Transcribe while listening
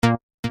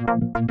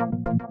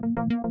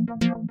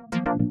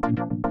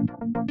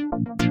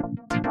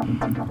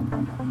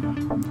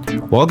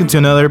Welcome to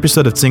another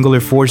episode of Singular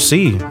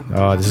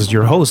 4C. This is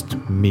your host,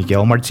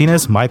 Miguel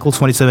Martinez,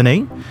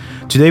 Michael27A.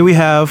 Today we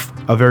have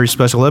a very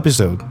special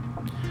episode.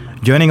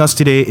 Joining us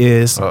today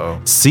is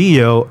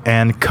CEO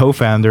and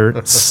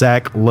co-founder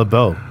Zach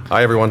LeBeau.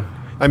 Hi, everyone.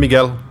 I'm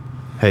Miguel.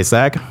 Hey,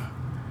 Zach.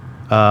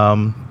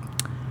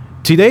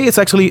 Today it's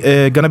actually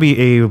going to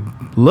be a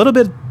little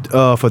bit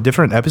of a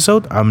different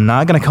episode. I'm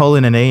not going to call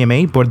it an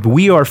AMA, but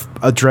we are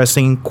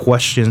addressing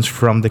questions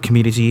from the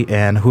community,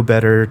 and who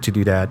better to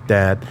do that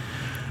than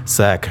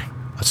Zach.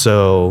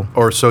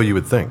 Or so you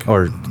would think.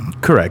 Or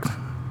correct.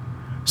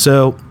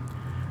 So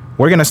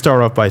we're going to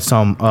start off by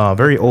some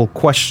very old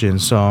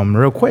questions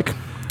real quick.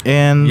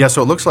 And yeah,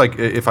 so it looks like,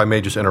 if I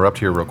may just interrupt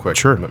here real quick,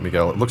 sure,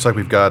 Miguel, it looks like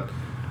we've got,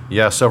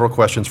 several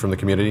questions from the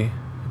community,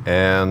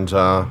 and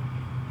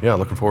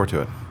looking forward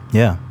to it.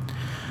 Yeah.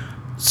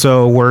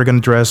 So we're going to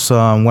address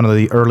one of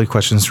the early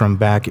questions from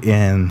back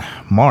in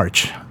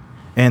March.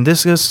 And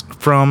this is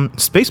from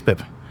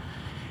SpacePip.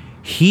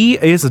 He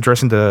is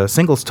addressing the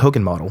singles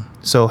token model.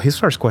 So his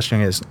first question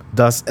is,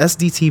 does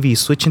SDTV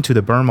switching to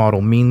the burn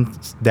model mean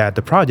that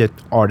the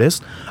project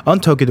artist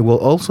on token will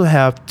also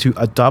have to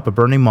adopt a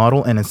burning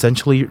model, and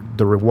essentially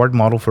the reward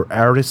model for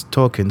artist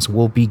tokens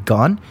will be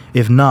gone?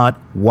 If not,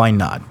 why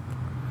not?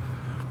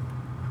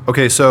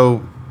 Okay,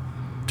 so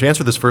to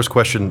answer this first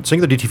question,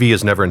 Singular DTV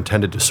is never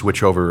intended to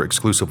switch over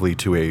exclusively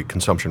to a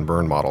consumption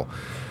burn model.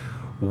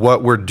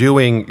 What we're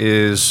doing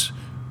is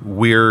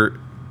we're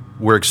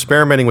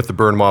experimenting with the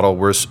burn model.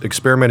 We're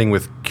experimenting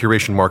with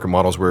curation market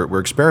models. We're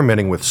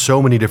experimenting with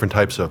so many different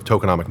types of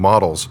tokenomic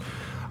models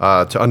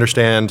to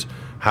understand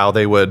how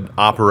they would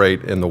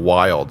operate in the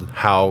wild,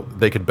 how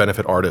they could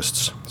benefit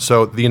artists.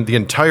 So the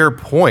entire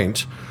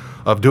point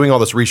of doing all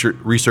this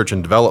research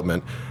and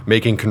development,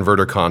 making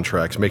converter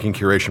contracts, making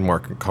curation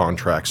market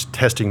contracts,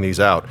 testing these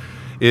out,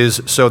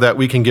 is so that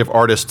we can give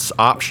artists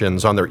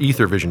options on their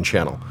EtherVision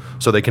channel,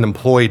 so they can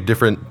employ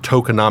different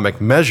tokenomic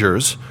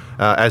measures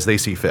as they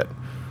see fit.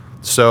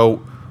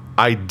 So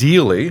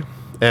ideally,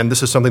 and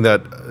this is something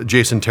that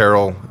Jason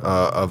Terrell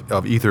of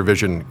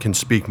EtherVision can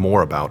speak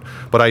more about,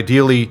 but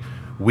ideally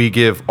we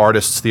give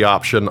artists the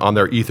option on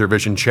their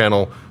EtherVision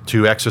channel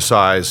to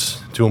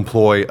exercise, to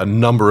employ a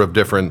number of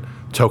different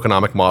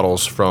tokenomic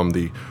models, from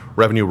the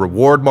revenue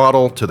reward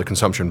model to the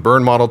consumption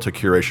burn model to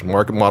curation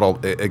market model,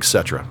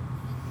 etc.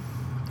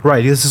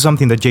 Right, this is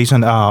something that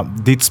Jason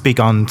did speak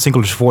on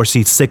Singular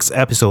 4C's 6th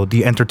episode,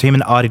 the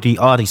Entertainment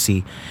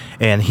Odyssey,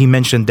 and he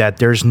mentioned that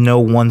there's no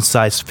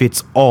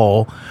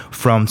one-size-fits-all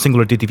from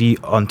Singular DTV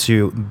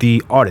onto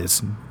the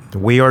artists.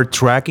 We are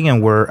tracking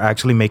and we're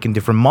actually making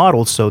different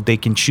models so they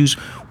can choose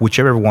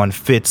whichever one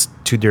fits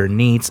to their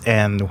needs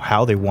and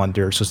how they want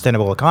their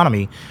sustainable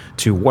economy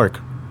to work.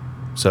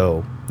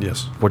 So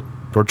yes,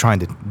 we're trying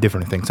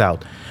different things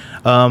out.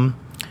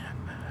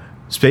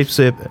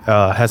 SpaceSip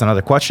has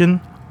another question.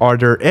 Are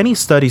there any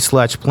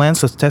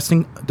studies/plans of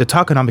testing the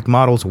tokenomic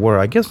models? Where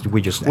I guess we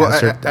just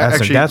answered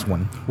that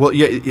one. Well,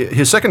 yeah.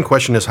 His second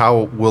question is,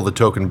 how will the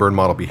token burn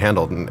model be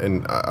handled?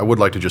 And I would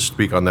like to just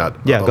speak on that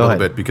a little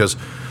bit, because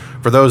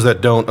for those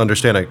that don't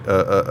understand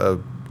a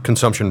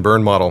consumption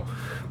burn model,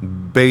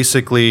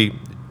 basically,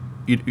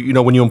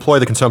 when you employ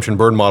the consumption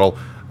burn model,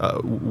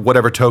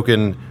 whatever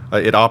token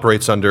it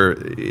operates under,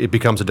 it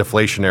becomes a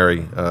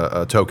deflationary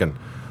token.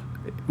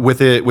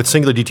 With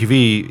Singular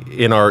DTV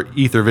in our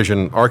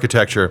EtherVision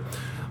architecture,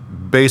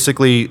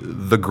 basically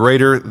the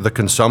greater the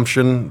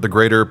consumption, the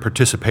greater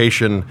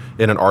participation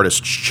in an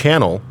artist's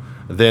channel,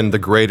 then the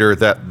greater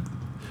that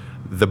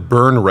the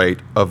burn rate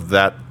of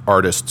that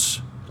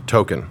artist's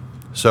token.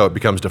 So it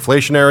becomes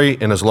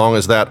deflationary, and as long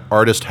as that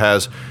artist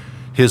has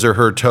his or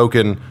her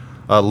token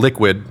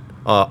liquid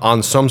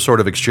on some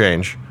sort of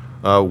exchange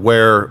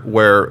where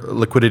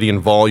liquidity and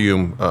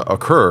volume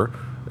occur,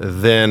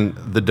 then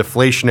the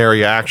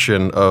deflationary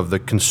action of the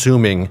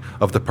consuming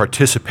of the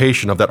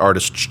participation of that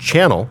artist's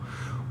channel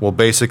will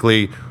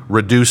basically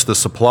reduce the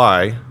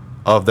supply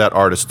of that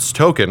artist's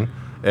token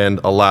and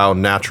allow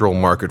natural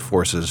market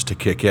forces to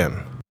kick in.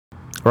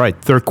 All right,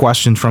 third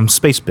question from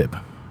SpacePip.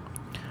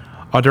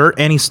 Are there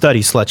any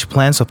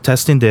studies/plans of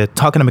testing the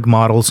tokenomic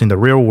models in the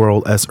real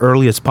world as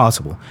early as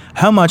possible?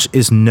 How much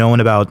is known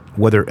about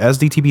whether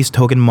SDTV's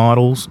token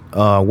models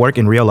work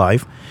in real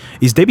life?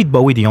 Is David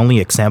Bowie the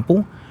only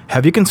example?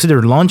 Have you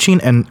considered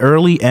launching an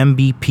early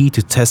MVP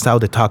to test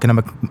out the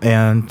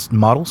tokenomic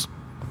models?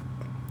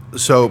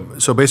 So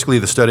basically,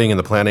 the studying and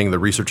the planning, the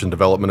research and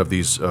development of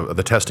these,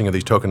 the testing of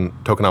these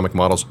tokenomic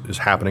models is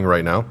happening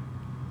right now.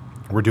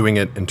 We're doing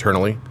it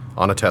internally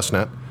on a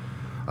testnet.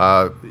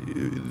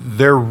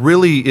 There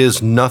really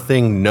is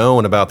nothing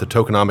known about the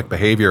tokenomic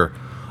behavior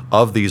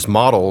of these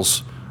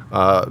models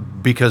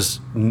because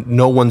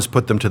no one's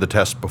put them to the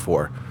test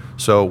before.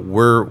 So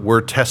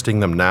we're testing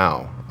them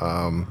now.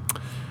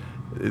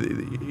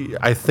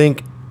 I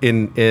think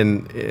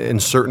in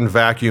certain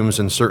vacuums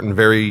and certain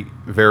very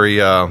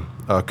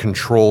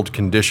controlled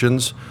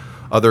conditions,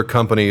 other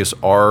companies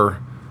are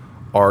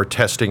are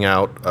testing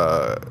out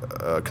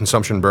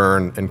consumption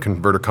burn and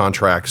converter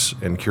contracts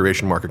and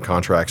curation market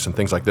contracts and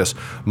things like this.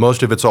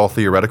 Most of it's all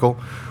theoretical.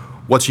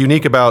 What's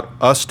unique about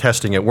us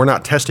testing it, we're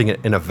not testing it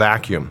in a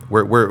vacuum.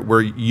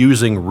 We're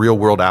using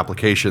real-world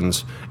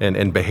applications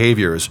and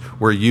behaviors.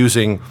 We're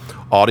using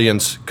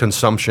audience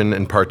consumption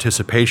and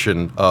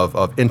participation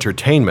of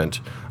entertainment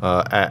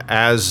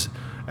as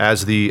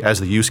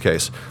the use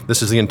case.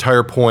 This is the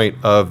entire point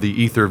of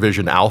the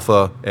EtherVision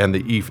Alpha and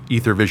the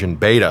EtherVision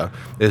Beta,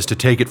 is to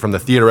take it from the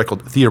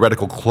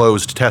theoretical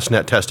closed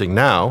testnet testing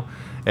now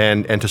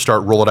and to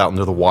start rolling it out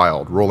into the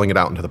wild, rolling it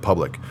out into the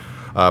public.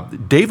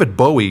 David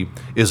Bowie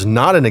is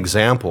not an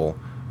example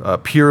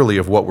purely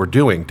of what we're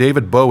doing.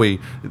 David Bowie,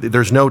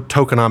 there's no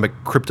tokenomic,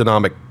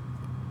 cryptonomic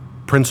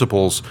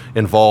principles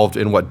involved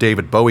in what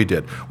David Bowie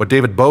did. What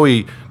David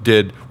Bowie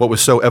did, what was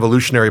so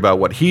evolutionary about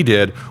what he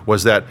did,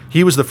 was that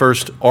he was the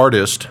first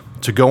artist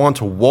to go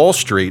onto Wall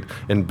Street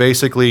and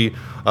basically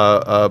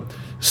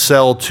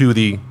sell to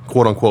the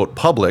quote-unquote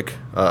public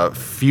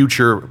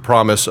future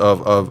promise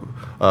of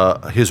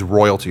his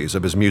royalties,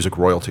 of his music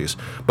royalties.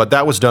 But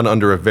that was done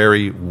under a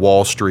very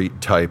Wall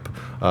Street type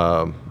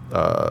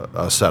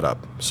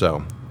setup.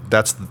 So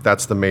that's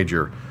the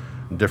major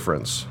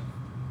difference.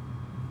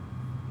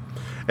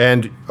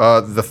 And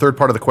the third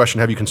part of the question,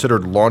 have you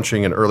considered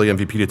launching an early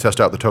MVP to test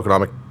out the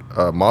tokenomic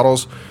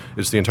models?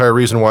 It's the entire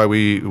reason why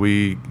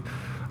we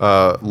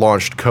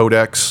launched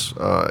Codex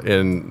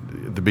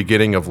in the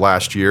beginning of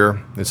last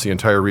year. It's the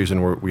entire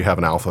reason we have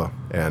an alpha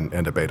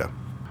and a beta.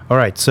 All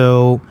right,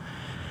 so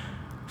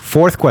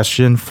fourth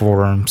question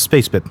for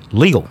SpaceBit.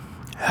 Legal.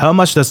 How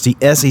much does the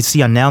SEC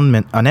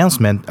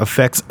announcement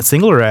affect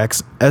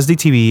SingulrX,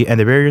 SDTV, and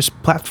the various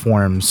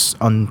platforms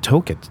on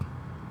token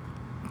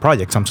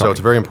projects? So it's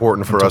very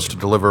important for us to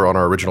deliver on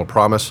our original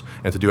promise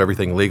and to do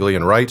everything legally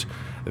and right.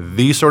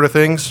 These sort of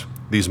things,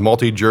 these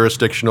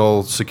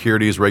multi-jurisdictional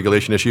securities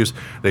regulation issues,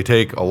 they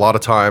take a lot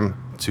of time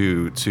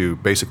to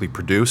basically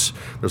produce.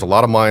 There's a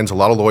lot of minds, a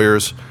lot of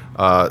lawyers.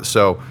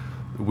 So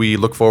we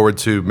look forward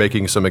to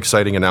making some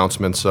exciting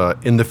announcements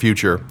in the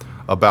future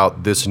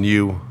about this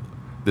new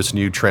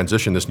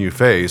transition, this new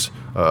phase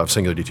of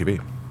Singular DTV.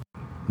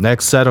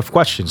 Next set of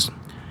questions.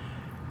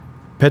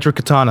 Petra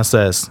Katana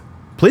says,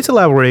 please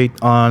elaborate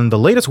on the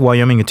latest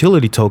Wyoming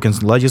utility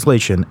tokens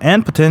legislation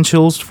and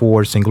potentials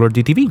for Singular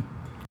DTV.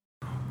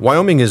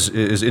 Wyoming is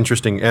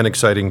interesting and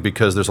exciting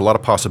because there's a lot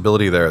of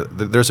possibility there.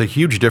 There's a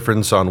huge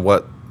difference on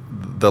what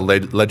the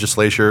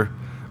legislature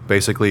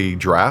basically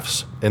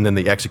drafts and then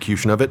the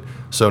execution of it.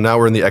 So now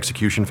we're in the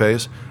execution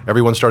phase.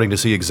 Everyone's starting to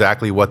see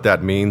exactly what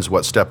that means,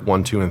 what step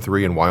 1, 2, and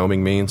 3 in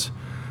Wyoming means.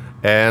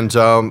 And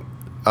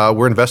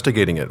we're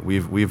investigating it.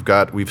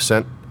 We've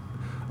sent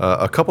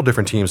a couple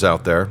different teams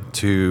out there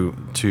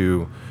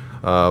to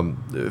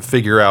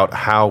figure out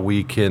how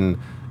we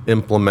can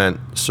implement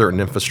certain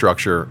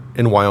infrastructure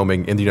in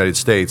Wyoming, in the United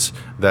States,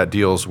 that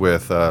deals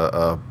with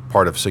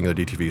part of Singular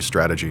DTV's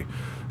strategy.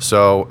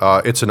 So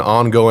it's an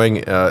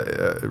ongoing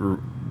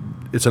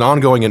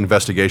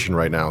investigation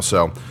right now.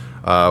 So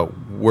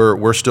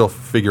we're still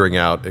figuring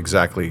out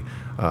exactly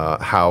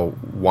how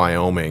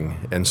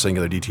Wyoming and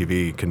Singular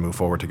DTV can move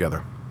forward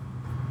together.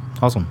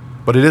 Awesome.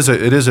 But it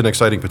is an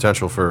exciting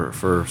potential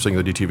for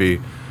Singular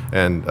DTV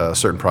and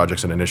certain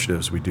projects and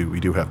initiatives we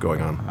do have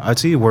going on. I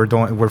see.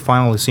 We're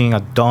finally seeing a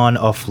dawn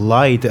of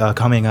light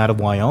coming out of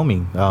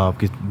Wyoming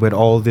with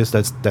all this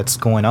that's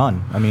going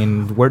on. I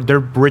mean, they're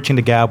bridging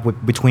the gap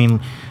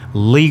between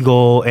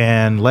legal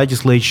and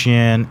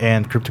legislation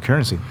and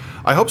cryptocurrency.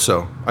 I hope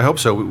so.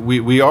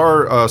 We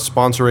are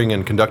sponsoring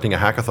and conducting a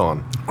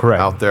hackathon.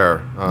 Correct. Out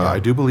there. Yeah. I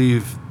do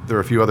believe there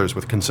are a few others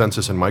with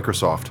Consensus and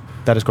Microsoft.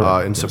 That is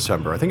correct. In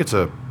September. I think it's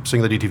a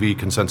Singular DTV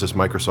Consensus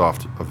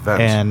Microsoft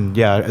event. And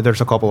yeah,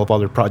 there's a couple of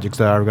other projects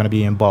that are going to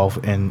be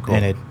involved in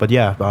it. But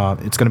yeah,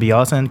 it's going to be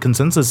us and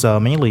Consensus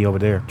mainly over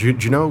there. Do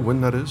you know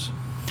when that is?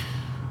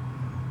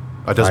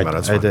 It doesn't matter.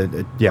 It's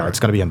fine. It's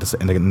going to be in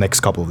the next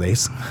couple of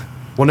days.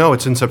 Well, no,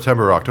 it's in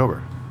September or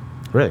October.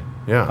 Really?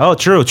 Yeah. Oh,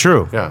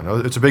 true. Yeah, no,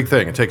 it's a big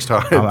thing. It takes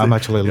time. I'm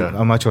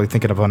actually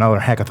thinking of another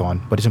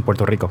hackathon, but it's in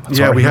Puerto Rico.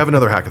 Yeah, we have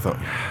another hackathon.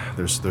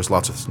 There's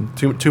lots of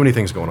too many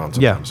things going on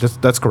sometimes. Yeah,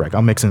 that's correct.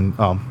 I'm mixing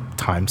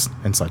times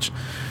and such.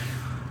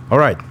 All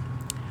right.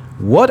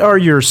 What are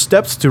your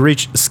steps to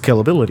reach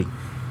scalability?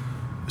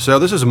 So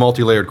this is a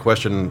multi-layered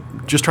question.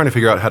 Just trying to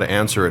figure out how to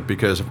answer it,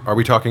 because are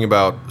we talking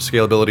about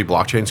scalability,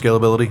 blockchain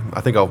scalability?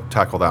 I think I'll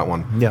tackle that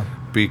one. Yeah.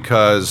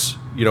 Because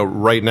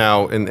right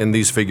now in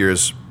these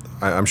figures,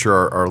 I'm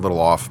sure are a little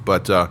off,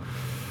 but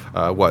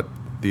what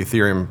the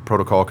Ethereum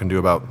protocol can do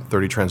about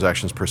 30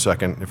 transactions per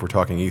second if we're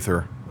talking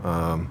Ether.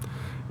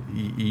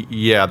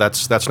 Yeah,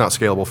 that's not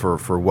scalable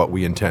for what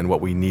we intend,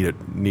 what we need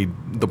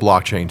the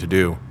blockchain to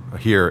do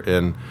here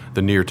in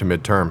the near to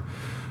midterm.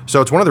 So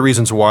it's one of the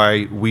reasons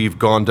why we've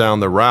gone down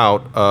the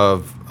route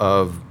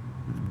of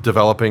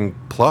developing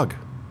Plug.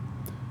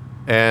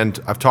 And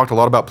I've talked a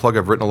lot about Plug.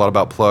 I've written a lot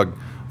about Plug.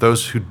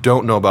 Those who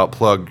don't know about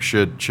Plug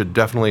should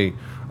definitely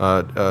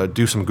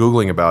do some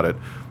Googling about it.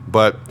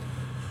 But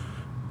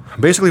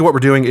basically what we're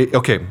doing,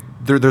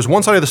 there's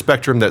one side of the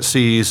spectrum that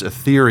sees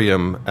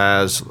Ethereum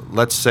as,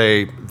 let's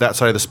say, that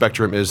side of the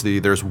spectrum is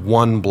there's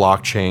one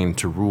blockchain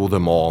to rule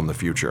them all in the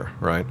future,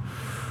 right?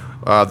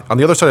 On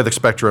the other side of the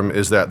spectrum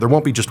is that there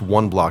won't be just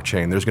one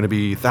blockchain. There's going to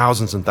be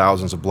thousands and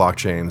thousands of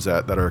blockchains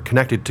that are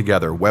connected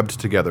together, webbed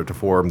together to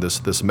form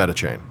this meta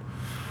chain.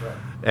 Right.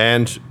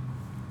 And,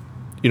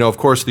 of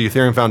course, the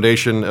Ethereum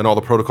Foundation and all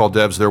the protocol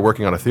devs, they're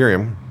working on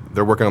Ethereum.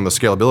 They're working on the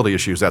scalability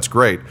issues. That's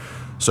great.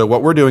 So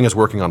what we're doing is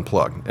working on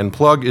Plug. And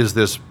Plug is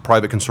this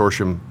private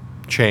consortium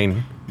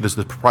chain, this is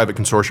the private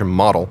consortium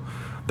model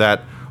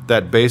that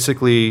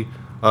basically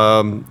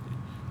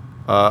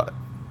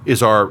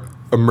is our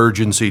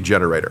emergency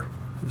generator.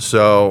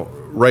 So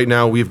right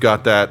now we've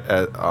got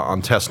that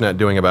on testnet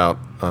doing about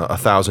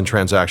 1,000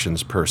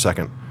 transactions per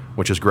second,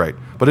 which is great.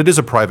 But it is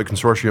a private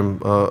consortium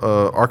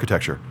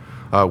architecture,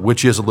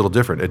 which is a little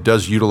different. It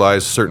does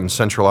utilize certain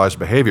centralized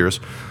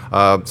behaviors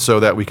so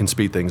that we can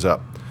speed things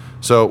up.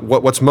 So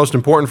what's most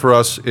important for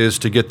us is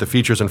to get the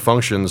features and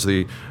functions,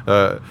 the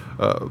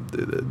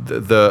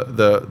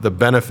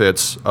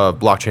benefits of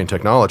blockchain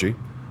technology,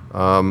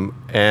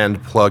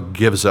 and Plug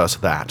gives us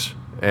that.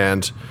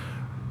 And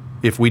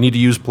if we need to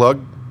use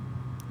Plug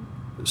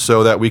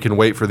so that we can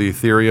wait for the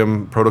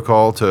Ethereum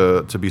protocol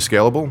to be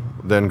scalable,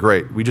 then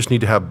great. We just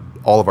need to have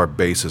all of our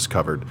bases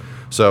covered.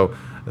 So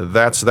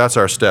that's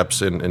our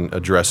steps in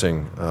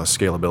addressing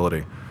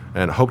scalability,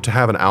 and hope to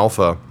have an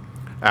alpha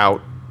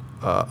out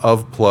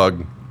of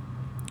Plug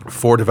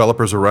for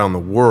developers around the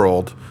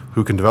world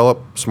who can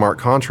develop smart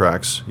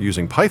contracts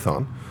using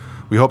Python.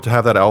 We hope to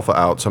have that alpha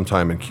out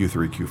sometime in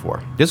Q3,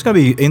 Q4. This is going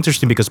to be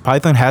interesting because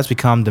Python has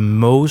become the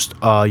most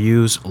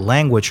used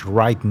language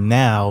right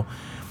now,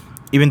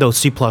 even though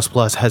C++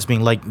 has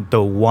been like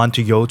the one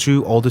to go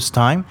to all this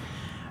time.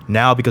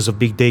 Now, because of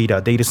big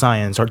data, data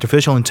science,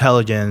 artificial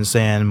intelligence,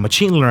 and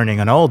machine learning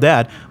and all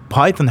that,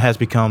 Python has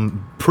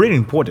become pretty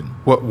important.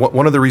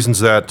 One of the reasons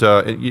that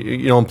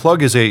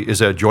Plug is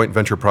a joint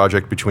venture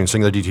project between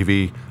Singular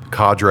DTV,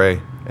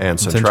 Cadre, and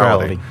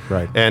Centrality.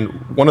 Right. And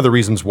one of the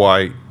reasons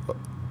why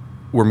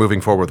we're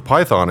moving forward with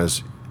Python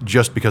is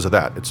just because of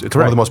that. It's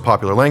one of the most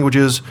popular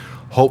languages.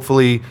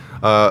 Hopefully,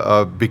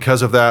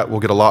 because of that, we'll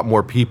get a lot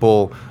more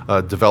people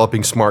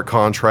developing smart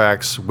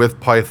contracts with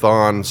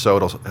Python, so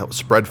it'll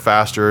spread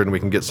faster, and we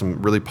can get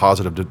some really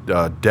positive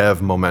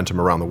dev momentum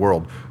around the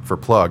world for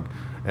Plug.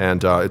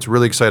 And it's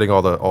really exciting,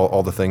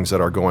 all the things that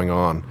are going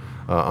on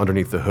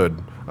underneath the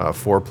hood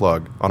for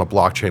Plug on a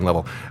blockchain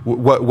level.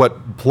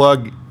 What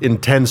Plug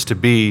intends to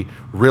be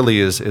really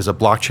is a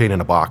blockchain in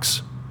a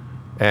box.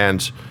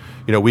 And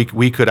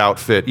we could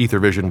outfit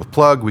EtherVision with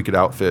Plug. We could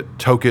outfit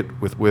Tokit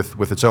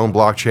with its own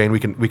blockchain.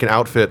 We can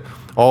outfit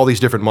all these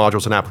different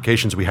modules and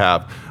applications we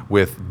have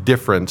with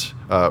different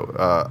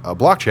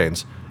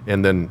blockchains,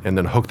 and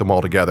then hook them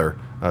all together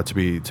to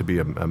be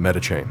a meta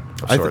chain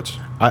of sorts.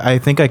 I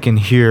think I can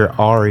hear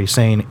Ari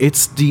saying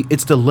it's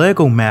the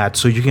Lego mat,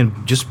 so you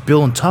can just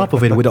build on top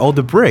of it with all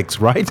the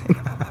bricks, right?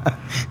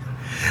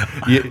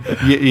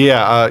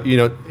 Yeah.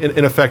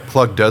 In effect,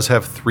 Plug does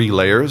have 3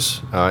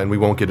 layers, and we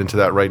won't get into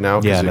that right now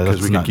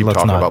because we can keep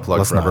talking about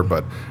Plug forever.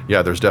 But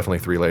yeah, there's definitely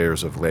 3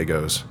 layers of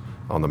Legos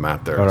on the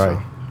map there.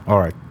 All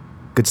right,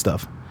 good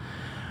stuff.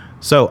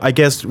 So I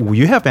guess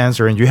you have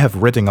answered and you have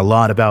written a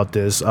lot about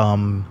this,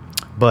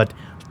 but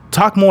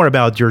talk more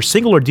about your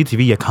Singular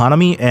DTV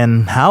economy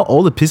and how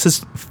all the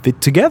pieces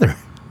fit together.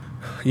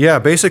 Yeah,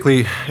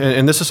 basically,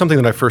 and this is something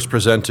that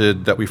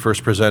we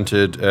first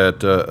presented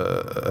at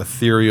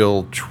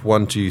Ethereal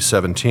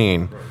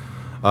 2017.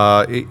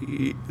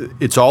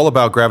 It's all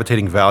about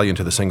gravitating value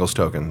into the singles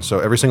token. So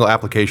every single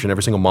application,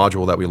 every single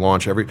module that we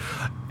launch,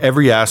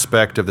 every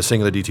aspect of the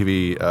Singular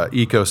DTV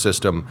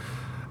ecosystem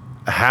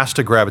has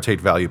to gravitate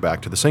value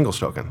back to the singles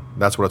token.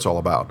 That's what it's all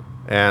about.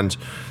 And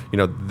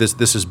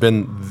this has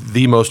been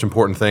the most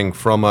important thing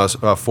for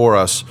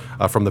us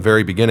from the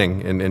very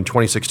beginning. In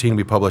 2016,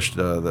 we published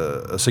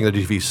the Singular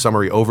DTV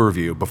summary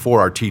overview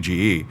before our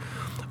TGE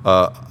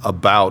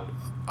about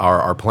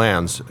our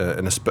plans,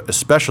 and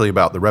especially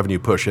about the revenue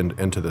push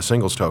into the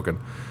singles token.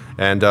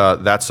 And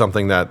that's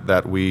something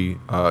that we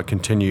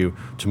continue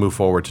to move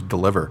forward to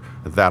deliver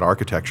that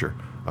architecture.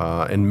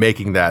 And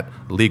making that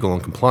legal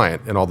and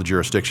compliant in all the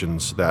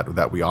jurisdictions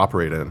that we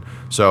operate in.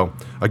 So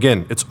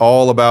again, it's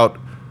all about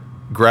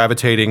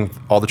gravitating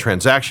all the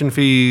transaction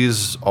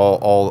fees,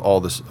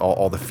 all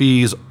the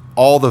fees,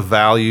 all the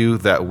value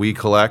that we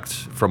collect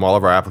from all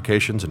of our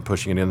applications and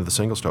pushing it into the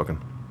singles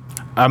token.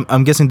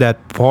 I'm guessing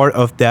that part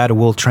of that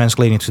will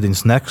translate into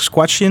this next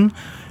question.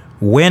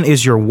 When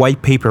is your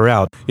white paper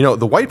out?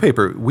 The white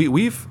paper,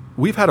 we've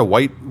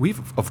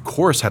of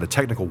course had a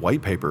technical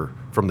white paper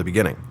from the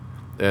beginning.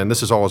 And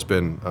this has always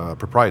been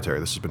proprietary.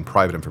 This has been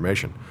private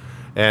information.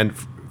 And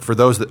for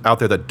those out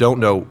there that don't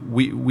know,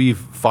 we've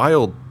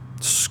filed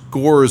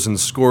scores and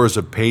scores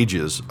of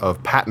pages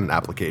of patent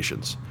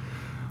applications.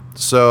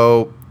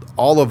 So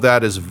all of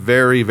that is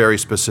very, very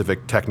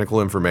specific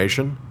technical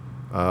information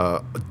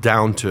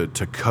down to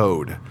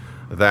code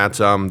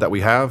that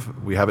we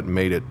have. We haven't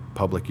made it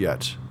public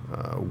yet.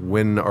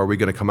 When are we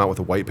going to come out with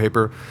a white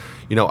paper?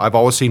 I've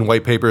always seen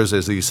white papers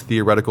as these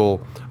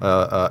theoretical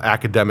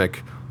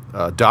academic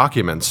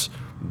documents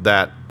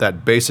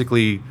that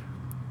basically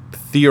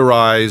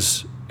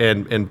theorize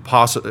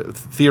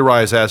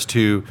theorize as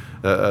to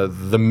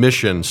the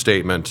mission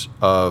statement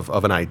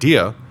of an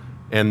idea,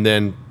 and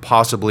then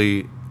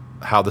possibly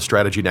how the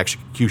strategy and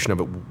execution of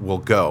it will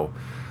go.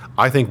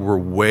 I think we're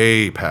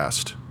way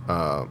past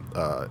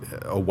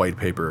a white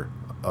paper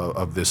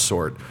of this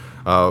sort.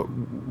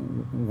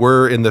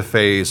 We're in the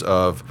phase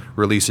of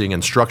releasing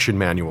instruction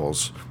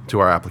manuals to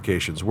our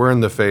applications. We're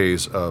in the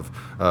phase of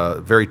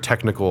very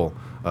technical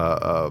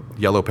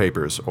yellow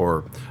papers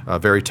or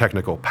very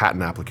technical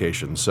patent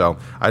applications. So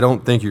I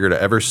don't think you're going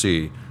to ever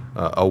see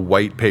a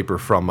white paper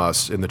from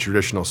us in the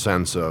traditional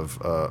sense of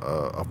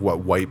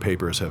what white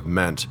papers have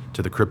meant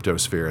to the crypto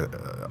sphere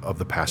of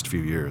the past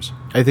few years.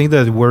 I think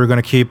that we're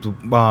going to keep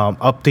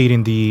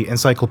updating the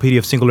Encyclopedia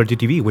of Singular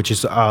DTV, which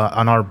is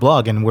on our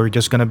blog, and we're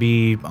just going to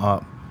be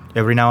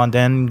every now and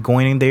then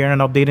going in there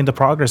and updating the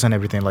progress and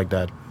everything like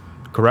that.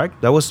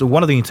 Correct? That was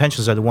one of the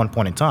intentions at one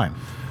point in time.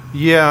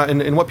 Yeah,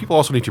 and what people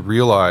also need to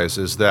realize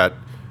is that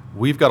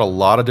we've got a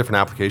lot of different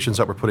applications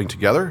that we're putting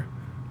together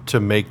to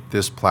make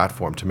this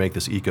platform, to make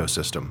this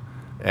ecosystem.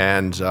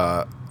 And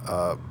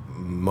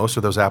most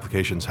of those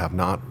applications have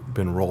not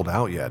been rolled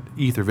out yet.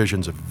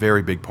 EtherVision's a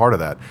very big part of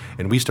that.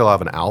 And we still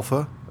have an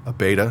alpha, a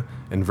beta,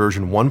 and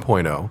version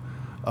 1.0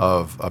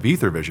 of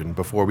EtherVision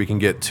before we can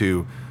get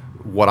to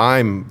what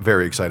I'm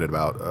very excited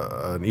about,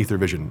 an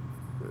EtherVision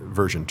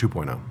version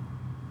 2.0.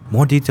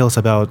 More details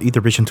about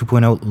EtherVision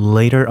 2.0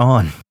 later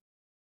on.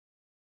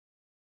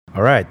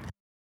 All right.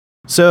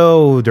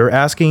 So they're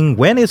asking,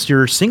 when is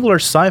your Singular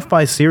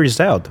Sci-Fi series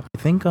out? I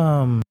think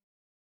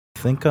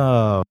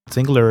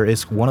Singular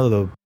is one of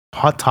the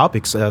hot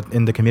topics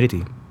in the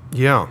community.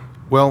 Yeah.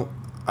 Well,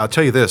 I'll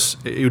tell you this.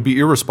 It would be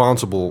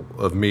irresponsible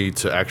of me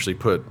to actually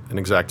put an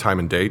exact time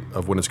and date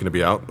of when it's going to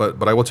be out.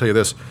 But I will tell you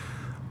this.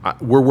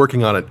 We're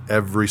working on it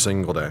every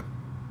single day.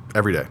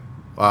 Every day.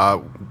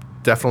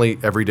 Definitely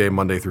every day,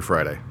 Monday through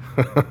Friday.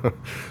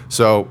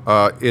 So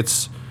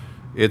it's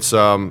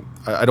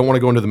I don't want to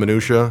go into the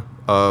minutia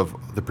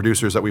of the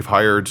producers that we've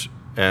hired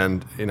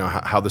and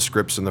how the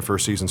scripts in the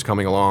first season's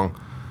coming along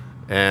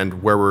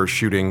and where we're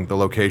shooting, the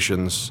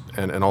locations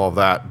and all of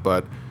that,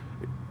 but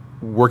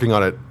working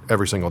on it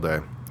every single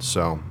day.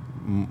 So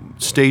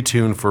stay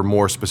tuned for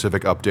more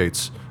specific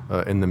updates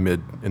in the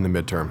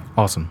midterm.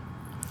 Awesome.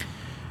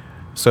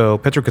 So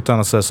Petro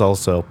Katana says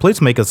also,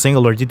 please make a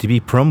Singular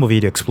DTV promo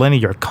video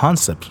explaining your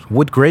concept.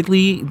 Would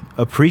greatly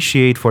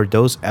appreciate for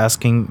those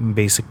asking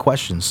basic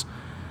questions.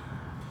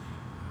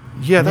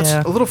 Yeah,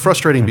 that's a little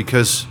frustrating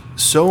because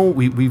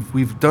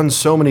we've done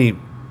so many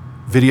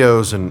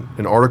videos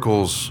and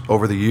articles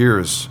over the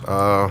years.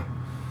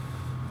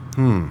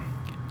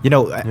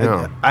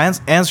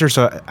 Answers.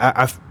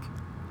 I've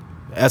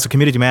as a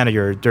community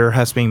manager, there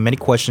has been many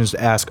questions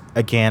asked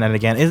again and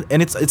again,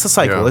 and it's a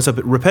cycle. Yeah. It's a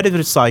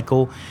repetitive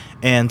cycle,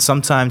 and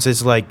sometimes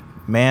it's like,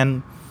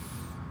 man,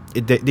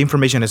 the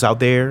information is out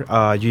there.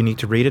 You need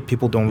to read it.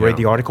 People don't read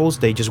the articles.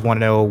 They just want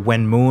to know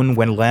when Moon,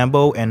 when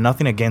Lambo, and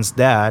nothing against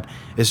that.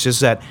 It's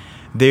just that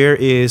there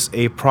is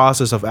a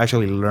process of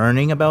actually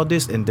learning about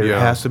this, and there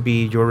has to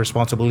be your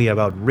responsibility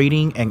about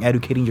reading and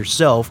educating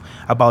yourself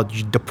about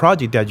the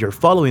project that you're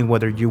following,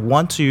 whether you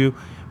want to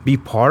be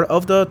part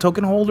of the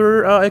token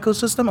holder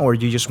ecosystem or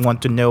you just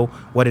want to know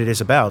what it is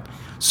about.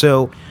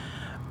 So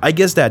I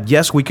guess that,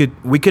 yes, we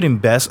could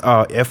invest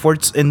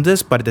efforts in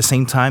this, but at the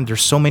same time,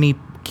 there's so many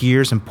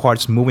gears and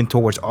parts moving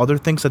towards other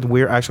things that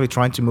we're actually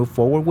trying to move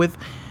forward with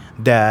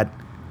that,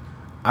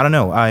 I don't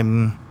know,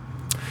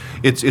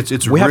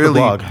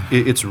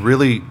 it's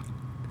really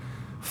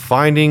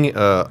finding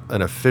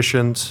an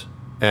efficient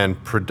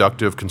and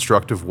productive,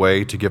 constructive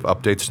way to give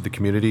updates to the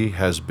community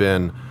has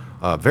been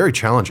very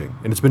challenging,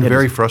 and it's been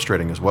very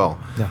frustrating as well.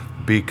 Yeah.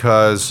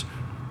 Because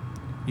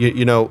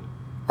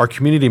our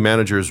community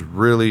managers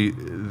really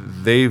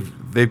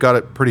they've got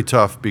it pretty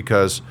tough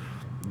because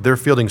they're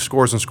fielding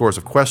scores and scores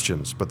of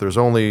questions, but there's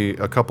only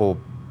a couple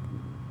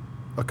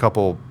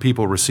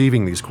people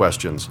receiving these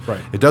questions.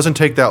 Right. It doesn't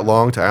take that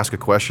long to ask a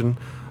question,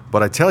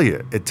 but I tell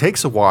you, it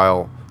takes a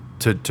while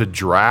to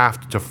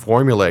draft, to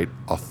formulate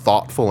a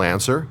thoughtful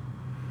answer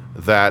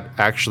that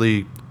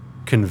actually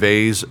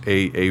conveys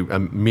a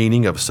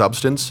meaning of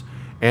substance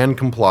and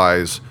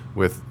complies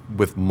with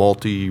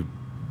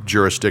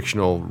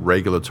multi-jurisdictional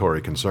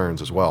regulatory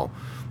concerns as well.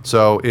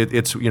 So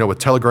it's with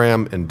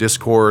Telegram and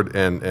Discord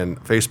and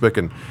Facebook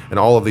and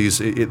all of these,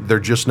 they're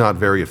just not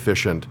very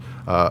efficient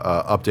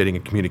updating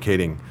and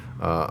communicating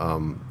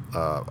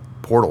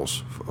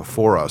portals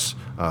for us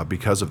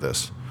because of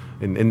this.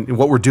 And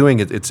what we're doing,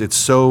 it's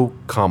so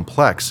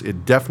complex.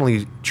 It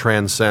definitely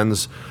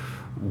transcends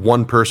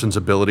one person's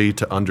ability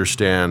to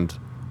understand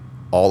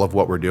all of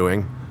what we're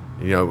doing.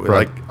 Right.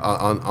 Like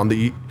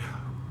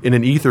in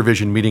an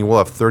EtherVision meeting, we'll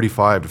have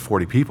 35 to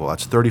 40 people.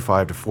 That's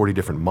 35 to 40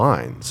 different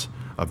minds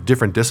of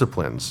different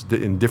disciplines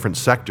in different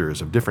sectors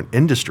of different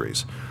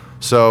industries.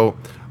 So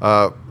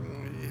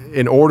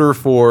in order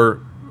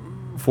for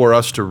for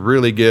us to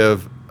really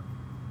give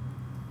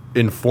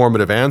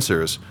informative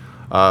answers,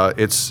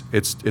 it's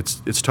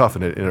tough,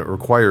 and it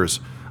requires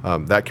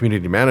that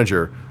community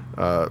manager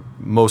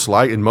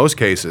in most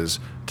cases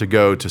to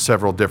go to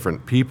several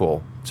different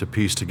people to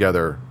piece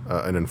together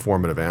an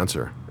informative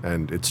answer,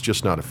 and it's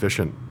just not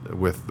efficient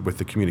with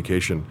the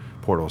communication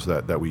portals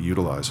that we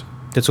utilize.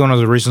 That's one of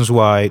the reasons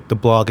why the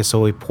blog is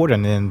so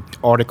important, and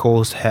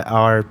articles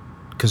are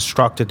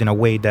constructed in a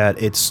way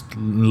that it's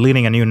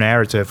leading a new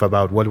narrative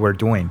about what we're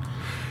doing.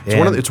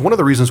 It's one of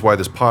the reasons why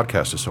this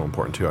podcast is so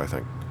important too, I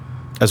think.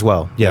 As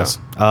well, yes.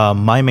 Yeah.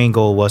 My main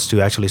goal was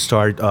to actually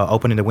start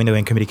opening the window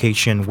in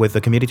communication with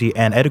the community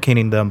and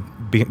educating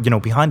them,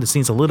 behind the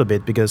scenes a little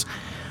bit, because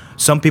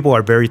some people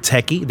are very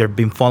techy. They've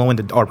been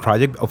following our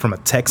project from a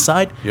tech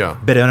side,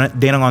 but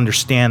they don't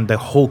understand the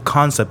whole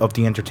concept of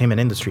the entertainment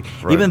industry.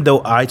 Right. Even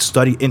though I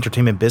studied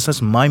entertainment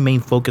business, my main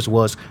focus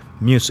was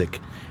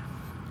music.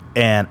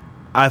 And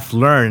I've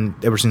learned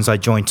ever since I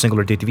joined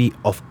Singular DTV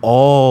of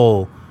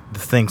all the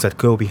things that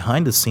go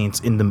behind the scenes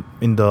in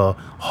the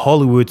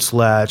Hollywood /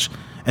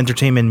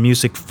 entertainment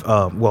music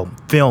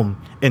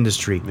film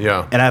industry.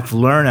 Yeah. And I've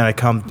learned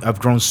and I've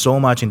grown so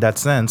much in that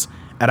sense,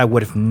 and I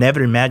would have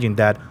never imagined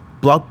that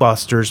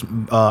blockbusters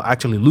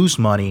actually lose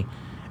money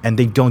and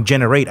they don't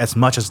generate as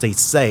much as they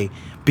say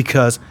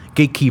because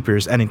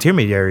gatekeepers and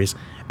intermediaries.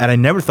 And I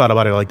never thought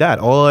about it like that.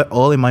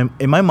 All in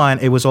my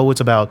mind, it was always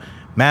about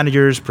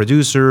managers,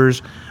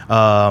 producers,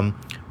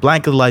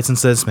 blanket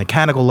licenses,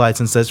 mechanical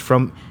licenses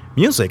from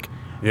music.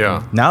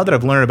 Yeah. Now that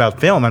I've learned about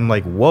film, I'm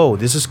like, whoa,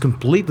 this is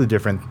completely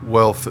different.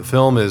 Well,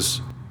 film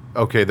is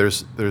okay.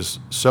 There's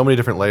so many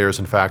different layers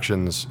and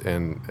factions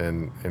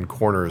and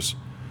corners,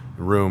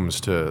 rooms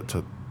to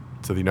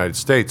the United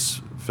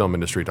States film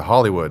industry, to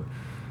Hollywood.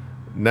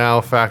 Now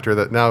factor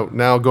that.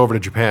 Now go over to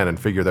Japan and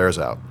figure theirs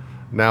out.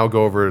 Now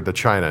go over to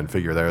China and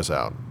figure theirs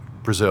out.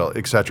 Brazil,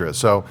 etc.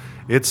 So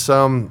it's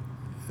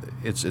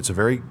a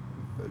very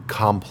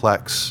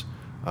complex.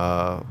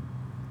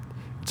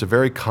 It's a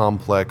very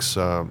complex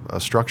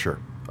structure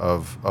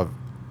of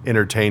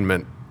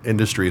entertainment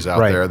industries out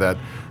there that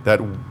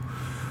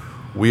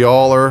we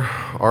all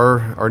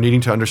are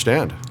needing to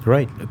understand.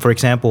 Right. For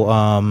example,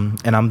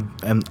 and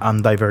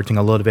I'm diverting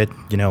a little bit,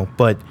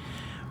 but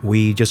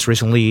we just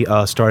recently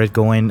started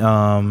going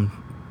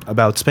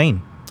about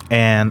Spain,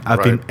 and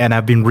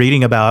I've been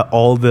reading about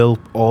all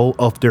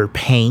of their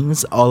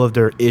pains, all of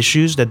their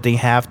issues that they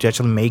have to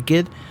actually make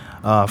it.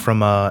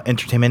 From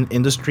entertainment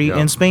industry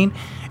in Spain,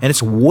 and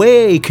it's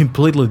way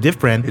completely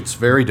different. It's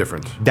very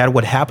different than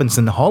what happens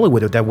in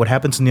Hollywood or that what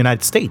happens in the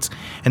United States.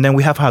 And then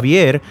we have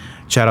Javier,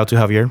 shout out to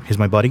Javier, he's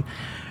my buddy,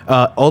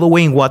 all the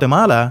way in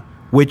Guatemala,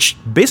 which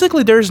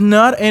basically there's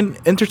not an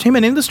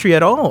entertainment industry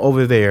at all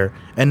over there.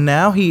 And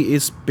now he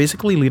is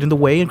basically leading the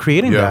way and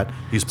creating that.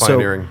 He's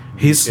pioneering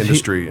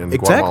industry in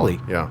Guatemala. Exactly.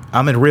 Yeah.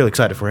 I'm real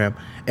excited for him.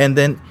 And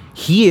then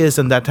he is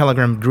in that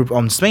Telegram group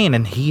on Spain,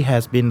 and he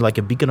has been like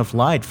a beacon of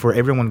light for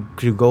everyone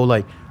to go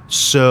like,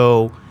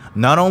 so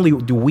not only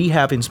do we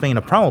have in Spain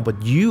a problem,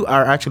 but you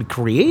are actually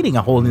creating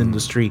a whole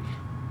industry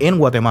in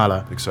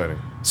Guatemala. Exciting.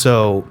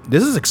 So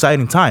this is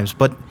exciting times,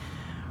 but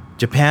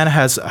Japan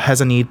has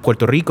a need,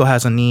 Puerto Rico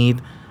has a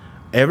need,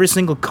 every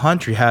single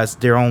country has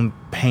their own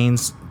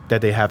pains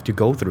that they have to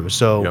go through.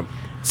 So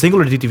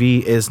Singular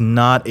DTV is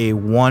not a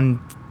one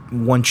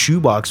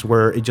shoebox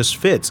where it just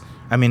fits.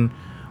 I mean,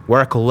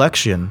 we're a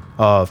collection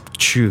of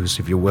shoes,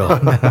 if you will.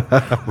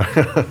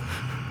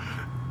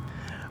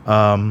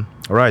 All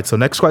right, so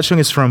next question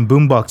is from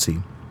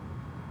Boomboxy.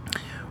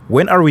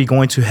 When are we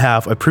going to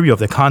have a preview of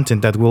the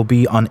content that will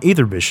be on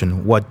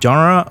Ethervision? What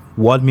genre?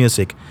 What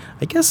music?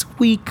 I guess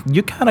you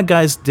kind of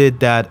guys did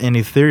that in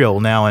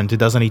Ethereal now in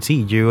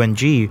 2018. You and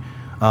G.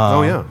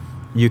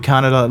 You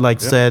kind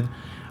of said,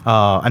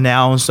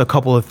 announced a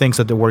couple of things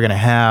that we're going to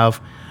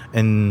have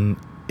and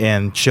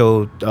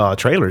show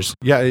trailers.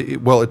 Yeah,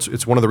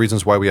 it's one of the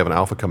reasons why we have an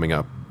alpha coming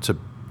up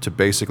to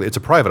basically, it's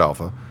a private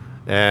alpha.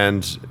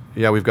 And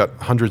we've got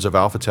hundreds of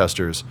alpha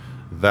testers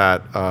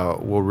that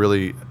will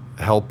really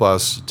help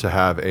us to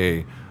have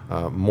a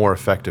more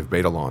effective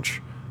beta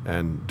launch.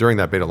 And during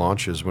that beta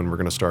launch is when we're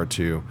going to start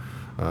to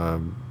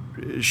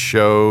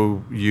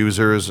show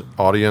users,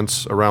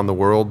 audience around the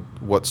world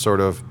what sort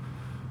of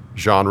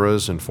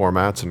genres and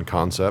formats and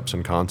concepts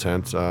and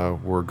content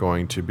we're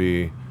going to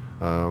be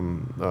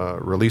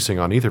releasing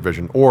on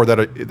Ethervision, or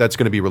that's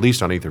going to be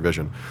released on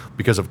Ethervision,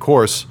 because of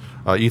course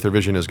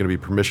Ethervision is going to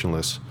be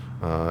permissionless.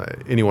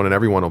 Anyone and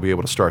everyone will be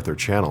able to start their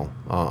channel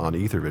on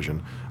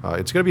Ethervision.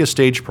 It's going to be a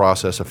staged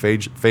process, a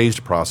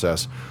phased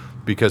process,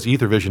 because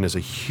Ethervision is a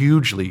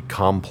hugely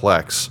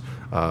complex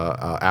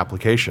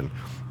application.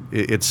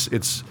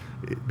 It's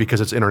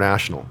because it's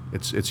international.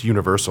 It's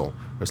universal.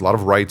 There's a lot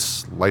of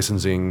rights,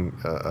 licensing,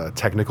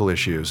 technical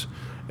issues.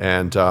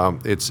 And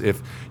token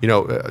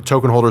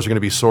holders are going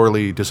to be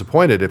sorely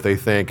disappointed if they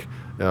think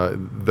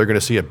they're going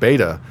to see a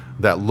beta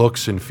that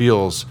looks and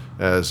feels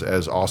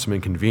as awesome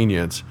and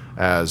convenient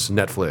as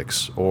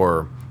Netflix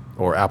or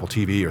or Apple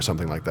TV or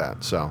something like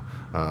that. So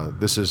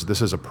this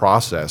is a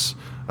process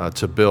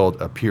to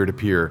build a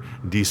peer-to-peer,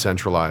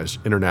 decentralized,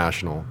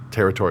 international,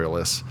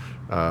 territorialist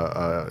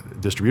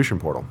distribution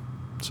portal.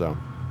 So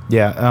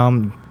Yeah,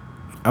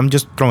 I'm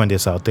just throwing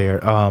this out there.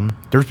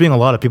 There's been a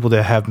lot of people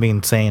that have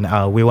been saying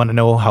we want to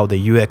know how the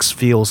UX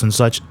feels and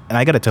such. And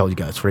I got to tell you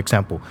guys, for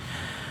example,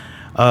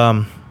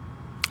 I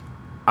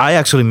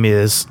actually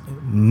miss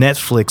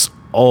Netflix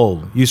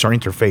all user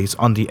interface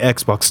on the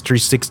Xbox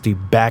 360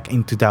 back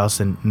in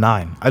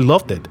 2009. I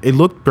loved it. It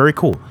looked very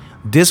cool.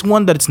 This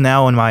one that's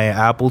now on my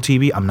Apple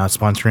TV, I'm not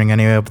sponsoring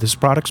any of these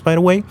products, by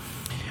the way.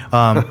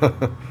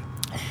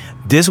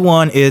 This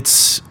one,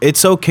 it's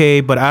okay,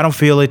 but I don't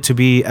feel it to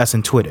be as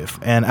intuitive,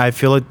 and I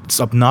feel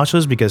it's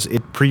obnoxious because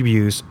it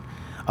previews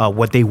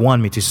what they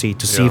want me to see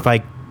if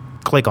I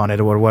click on it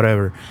or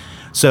whatever.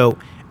 So,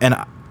 and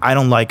I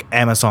don't like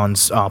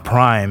Amazon's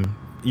Prime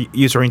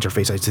user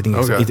interface. I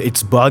think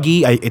it's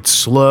buggy, it's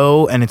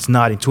slow, and it's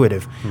not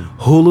intuitive.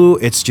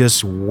 Hulu, it's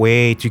just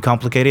way too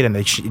complicated, and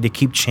they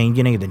keep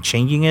changing it and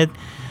changing it.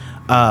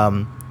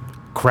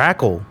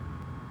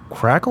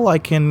 Crackle, I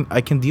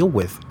can deal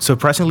with,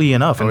 surprisingly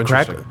enough. And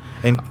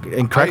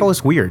Crackle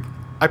is weird.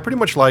 I pretty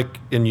much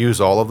like and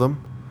use all of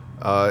them,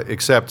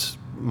 except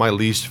my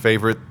least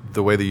favorite,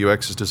 the way the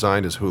UX is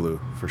designed, is Hulu,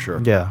 for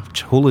sure. Yeah,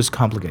 Hulu is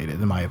complicated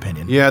in my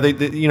opinion. Yeah,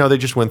 they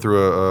just went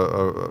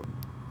through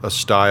a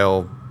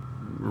style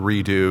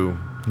redo.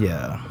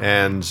 Yeah.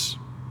 And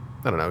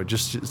I don't know, it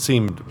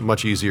seemed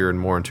much easier and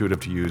more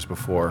intuitive to use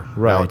before.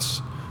 Right. Now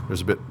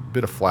there's a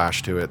bit of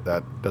flash to it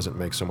that doesn't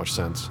make so much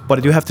sense. But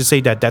I do have to say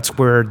that's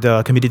where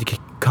the community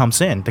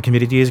comes in. The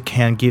community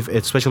can give,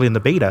 especially in the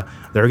beta,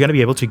 they're going to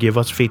be able to give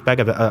us feedback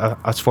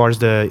as far as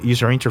the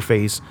user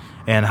interface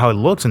and how it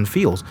looks and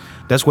feels.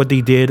 That's what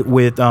they did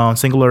with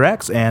Singular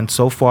X, and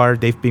so far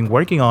they've been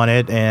working on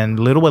it, and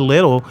little by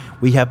little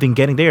we have been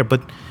getting there.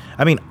 But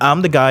I mean,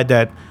 I'm the guy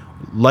that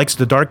likes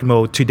the dark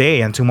mode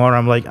today, and tomorrow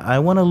I'm like, I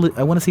want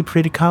to see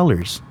pretty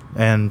colors,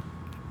 and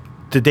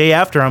the day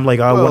after I'm like,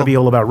 I want to be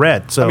all about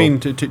red. So I mean,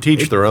 to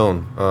teach their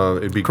own.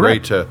 It'd be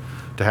great to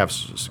have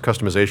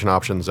customization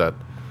options that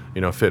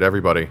fit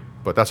everybody,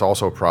 but that's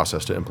also a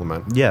process to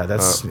implement. Yeah,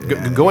 that's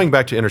going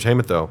back to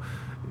entertainment though.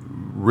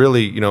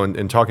 Really,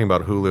 in talking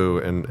about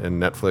Hulu and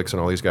Netflix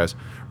and all these guys,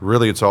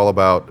 really it's all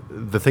about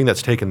the thing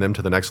that's taken them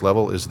to the next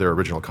level is their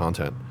original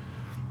content.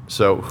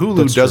 So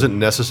Hulu doesn't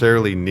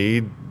necessarily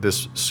need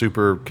this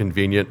super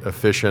convenient,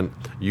 efficient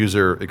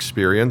user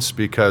experience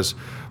because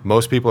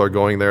most people are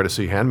going there to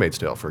see Handmaid's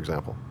Tale, for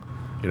example.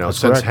 Since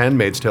correct.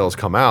 Handmaid's Tale has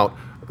come out,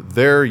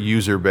 their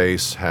user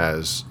base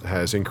has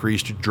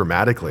increased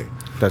dramatically.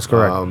 That's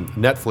correct.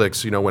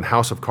 Netflix, when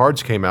House of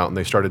Cards came out and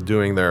they started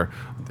doing their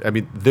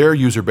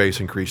user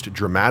base increased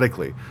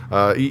dramatically.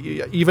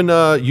 Even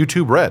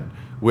YouTube Red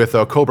with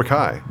Cobra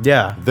Kai.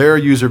 Yeah. Their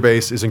user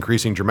base is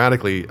increasing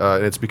dramatically,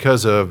 and it's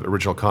because of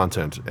original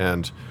content.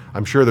 And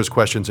I'm sure there's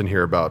questions in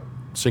here about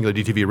Singular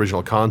DTV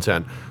original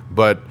content,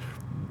 but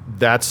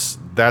that's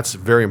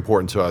very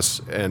important to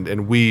us,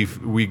 and we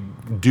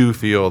do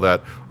feel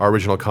that our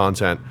original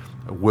content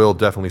will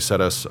definitely set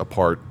us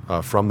apart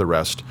from the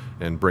rest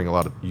and bring a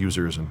lot of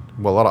users and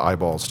a lot of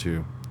eyeballs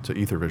to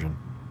Ethervision.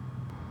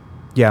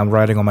 Yeah, I'm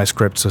writing on my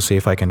script to see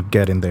if I can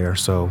get in there.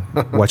 So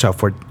watch out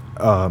for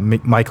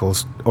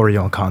Michael's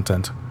original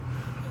content.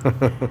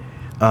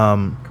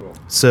 Cool.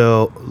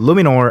 So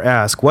Luminor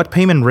asks, what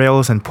payment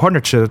rails and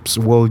partnerships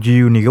will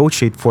you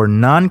negotiate for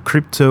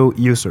non-crypto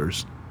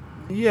users?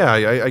 Yeah,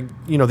 I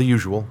the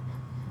usual,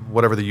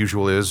 whatever the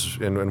usual is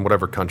in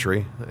whatever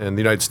country. In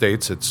the United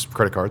States, it's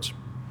credit cards.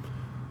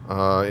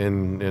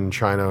 In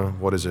China,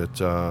 what is it?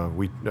 I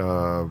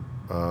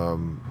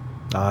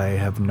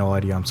have no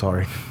idea. I'm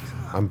sorry.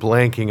 I'm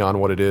blanking on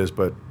what it is,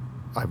 but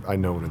I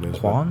know what it is.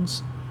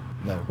 Kwons?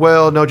 No.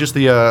 Well, no, just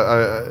the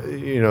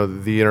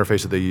the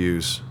interface that they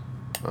use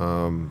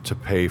to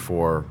pay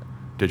for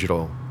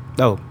digital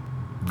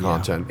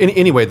content. Yeah.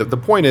 Anyway, the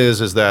point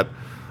is that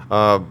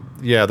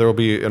there will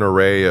be an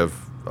array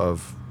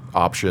of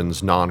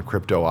options,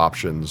 non-crypto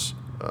options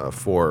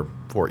for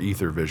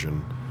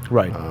Ethervision,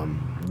 Right.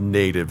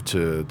 native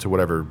to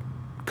whatever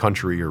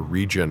country or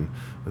region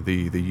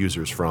the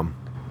user's from.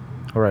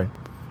 All right.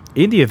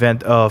 In the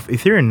event of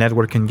Ethereum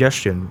network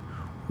congestion,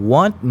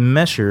 what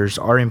measures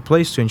are in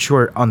place to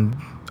ensure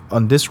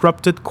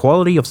undisrupted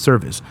quality of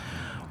service?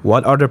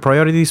 What are the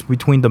priorities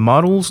between the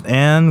models,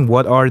 and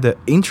what are the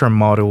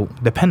intra-model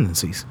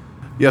dependencies?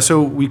 Yeah,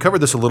 so we covered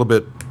this a little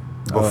bit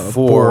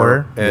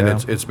before, and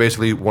it's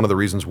basically one of the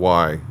reasons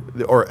why,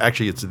 or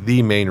actually it's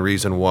the main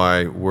reason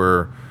why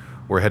we're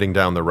heading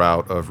down the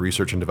route of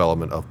research and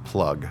development of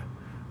Plug,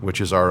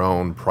 which is our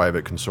own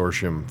private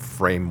consortium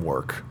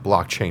framework,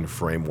 blockchain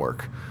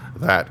framework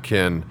that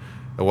can,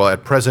 well,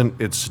 at present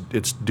it's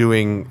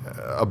doing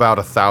about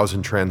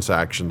 1,000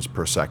 transactions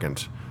per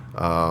second.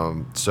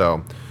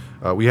 So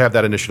we have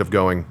that initiative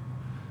going.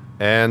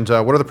 And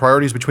what are the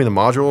priorities between the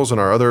modules and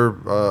our other,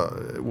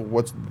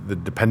 what's the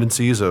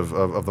dependencies of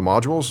the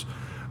modules?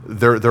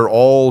 they're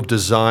all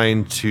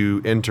designed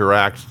to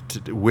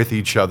interact with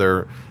each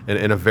other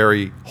in a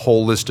very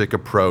holistic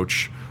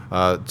approach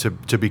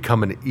to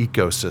become an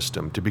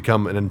ecosystem, to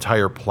become an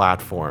entire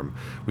platform.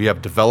 We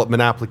have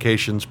development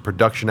applications,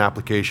 production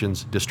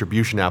applications,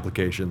 distribution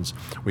applications.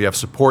 We have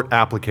support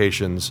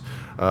applications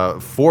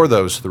for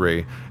those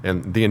three,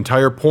 and the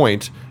entire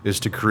point is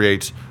to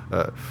create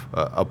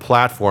a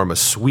platform, a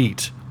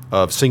suite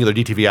of singular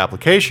DTV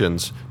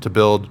applications to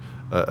build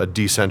a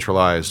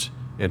decentralized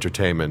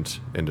entertainment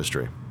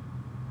industry.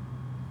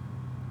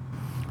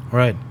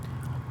 Right.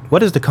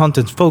 What is the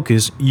content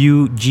focus,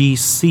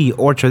 UGC,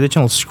 or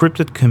traditional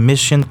scripted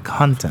commission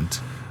content?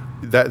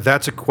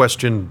 That's a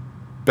question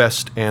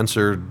best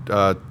answered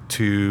by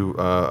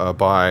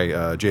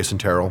Jason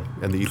Terrell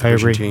and the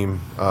EtherVision team.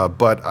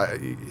 But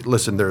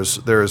listen,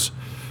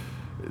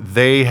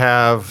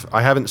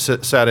 I haven't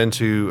sat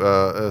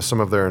into some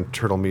of their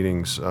internal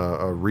meetings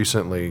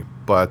recently,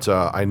 but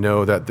I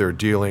know that they're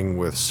dealing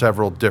with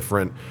several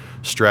different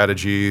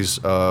strategies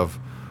of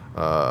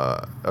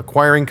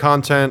acquiring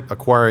content,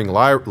 acquiring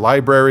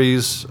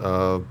libraries,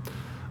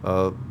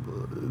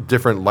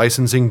 different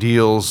licensing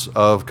deals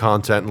of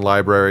content and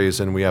libraries,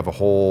 and we have a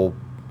whole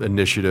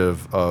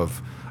initiative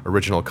of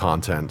original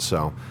content.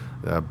 So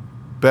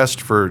best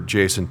for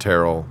Jason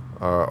Terrell,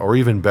 or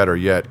even better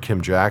yet,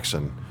 Kim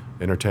Jackson,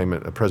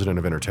 president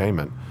of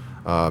entertainment,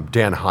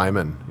 Dan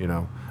Hyman,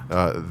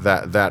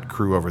 that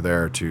crew over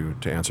there to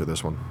answer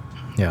this one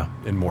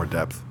in more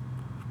depth.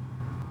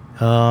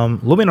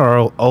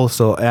 Luminar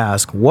also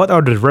asked, what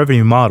are the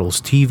revenue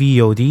models,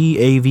 TVOD,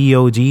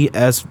 AVOD,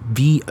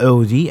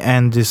 SVOD,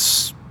 and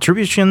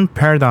distribution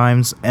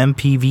paradigms,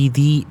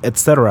 MPVD,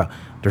 etc.?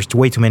 There's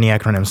way too many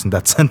acronyms in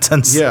that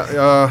sentence.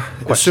 Yeah,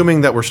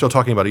 assuming that we're still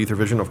talking about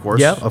EtherVision, of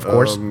course. Yeah, of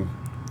course.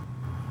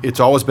 It's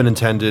always been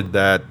intended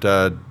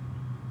that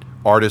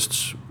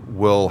artists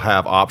will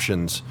have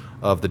options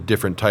of the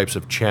different types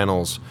of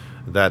channels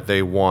that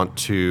they want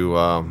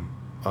to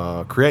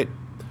create,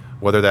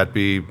 whether that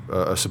be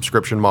a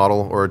subscription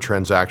model or a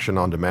transaction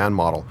on demand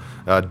model.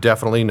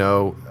 Definitely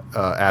no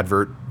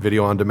advert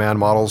video on demand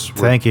models.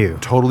 Thank you.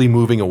 Totally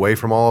moving away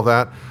from all of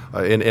that.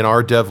 In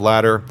our dev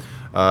ladder,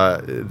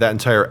 that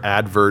entire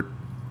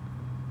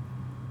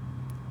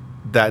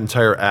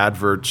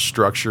advert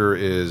structure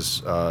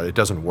is it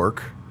doesn't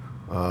work.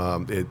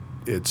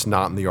 It's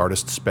not in the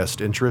artist's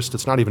best interest.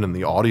 It's not even in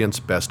the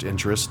audience's best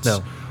interests.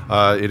 No.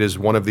 It is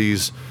one of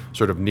these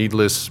sort of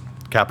needless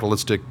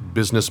capitalistic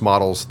business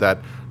models that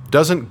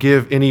doesn't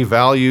give any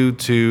value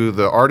to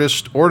the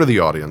artist or to the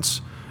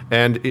audience.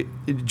 And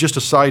just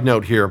a side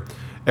note here,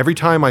 every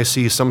time I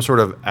see some sort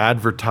of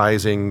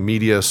advertising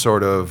media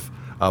sort of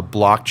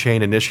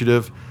blockchain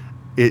initiative,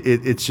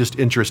 it's just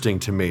interesting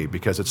to me,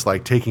 because it's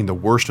like taking the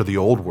worst of the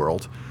old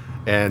world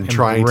and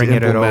trying to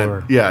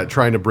implement,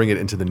 trying to bring it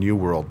into the new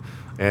world.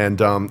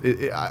 And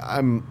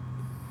I'm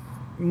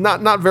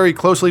not very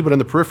closely, but in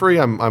the periphery,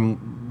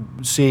 I'm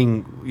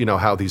seeing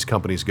how these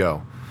companies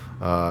go.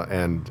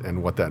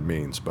 And what that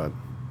means, but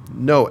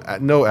no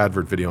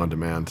advert video on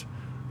demand.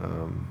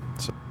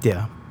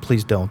 Yeah,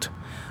 please don't.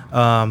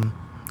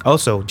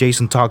 Also,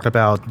 Jason talked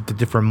about the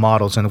different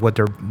models and what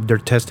they're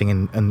testing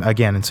in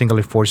again in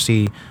Singularly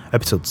 4C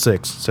episode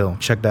 6. So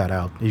check that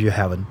out if you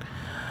haven't.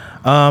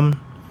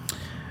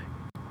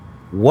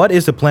 What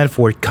is the plan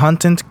for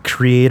content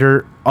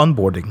creator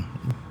onboarding?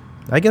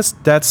 I guess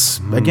that's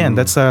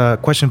a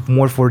question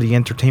more for the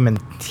entertainment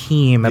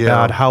team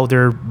about how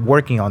they're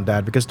working on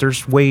that, because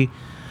there's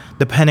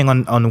depending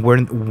on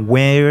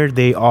where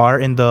they are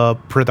in the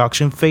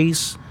production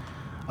phase,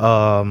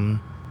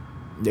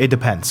 it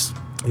depends.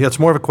 Yeah, it's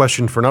more of a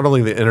question for not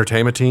only the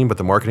entertainment team, but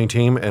the marketing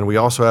team, and we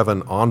also have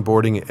an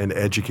onboarding and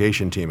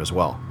education team as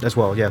well.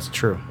 Yes,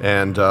 true.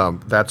 And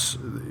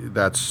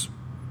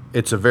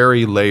it's a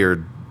very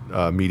layered,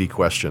 meaty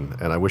question,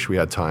 and I wish we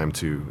had time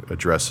to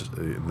address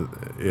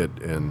it.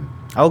 And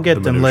I'll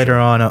get them later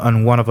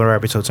on one of our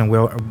episodes, and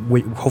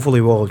we hopefully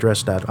we'll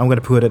address that. I'm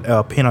going to put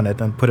a pin on it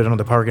and put it on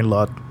the parking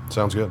lot.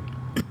 Sounds good.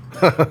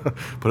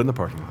 Put it in the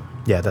parking lot.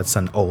 Yeah, that's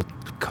an old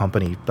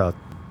company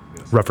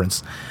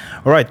reference.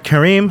 All right,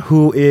 Kareem,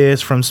 who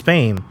is from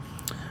Spain,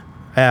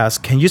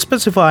 asks, can you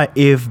specify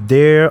if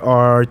there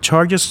are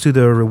charges to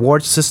the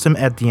reward system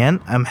at the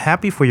end? I'm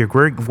happy for your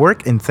great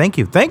work, and thank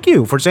you. Thank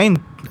you for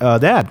saying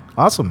that.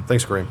 Awesome.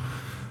 Thanks, Kareem.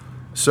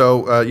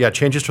 So,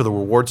 changes to the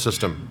reward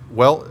system.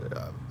 Well,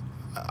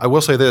 I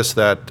will say this,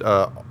 that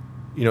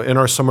in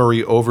our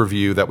summary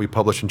overview that we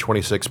published in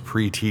 26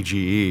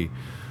 pre-TGE,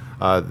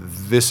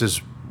 this is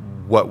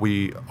what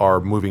we are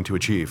moving to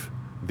achieve,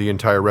 the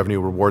entire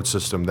revenue reward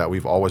system that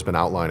we've always been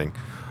outlining.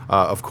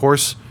 Of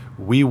course,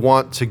 we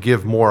want to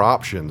give more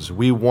options.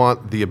 We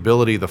want the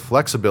ability, the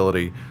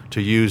flexibility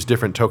to use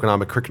different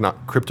tokenomic,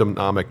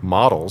 cryptonomic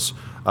models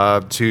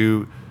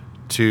to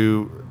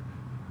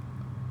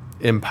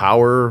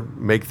empower,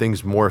 make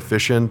things more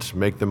efficient,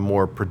 make them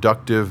more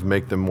productive,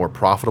 make them more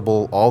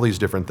profitable, all these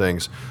different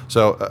things.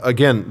 So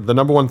again, the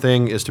number one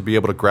thing is to be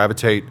able to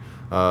gravitate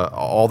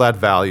all that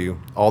value,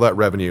 all that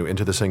revenue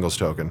into the singles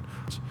token.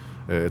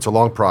 It's a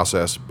long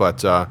process,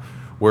 but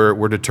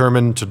we're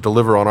determined to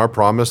deliver on our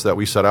promise that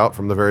we set out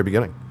from the very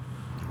beginning.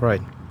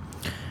 Right.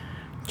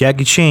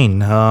 Jackie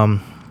Chan,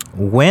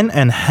 when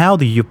and how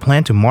do you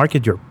plan to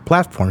market your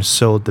platform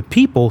so the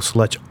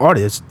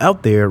people/artists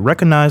out there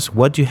recognize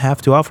what you have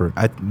to offer?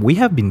 We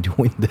have been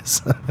doing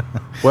this.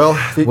 Well,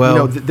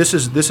 this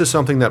is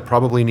something that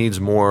probably needs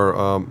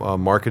more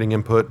marketing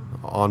input,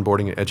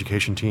 onboarding and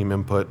education team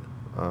input.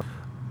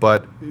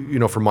 But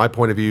from my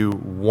point of view,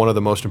 one of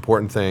the most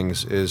important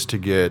things is to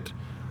get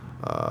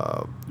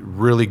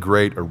really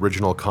great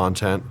original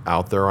content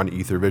out there on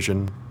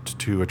EtherVision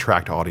to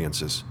attract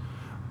audiences.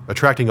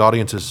 Attracting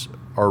audiences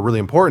are really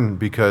important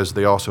because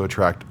they also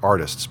attract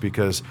artists,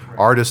 because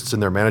artists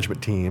and their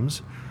management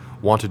teams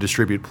want to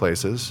distribute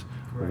places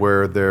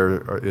where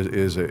there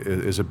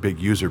is a big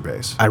user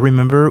base. I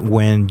remember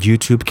when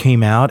YouTube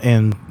came out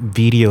and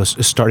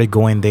videos started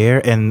going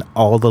there, and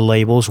all the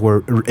labels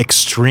were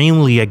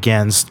extremely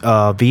against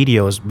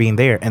videos being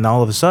there, and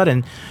all of a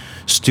sudden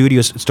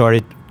studios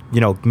started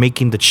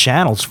making the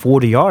channels for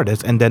the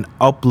artists and then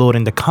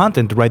uploading the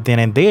content right then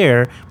and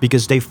there,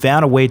 because they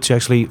found a way to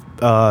actually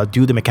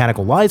do the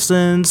mechanical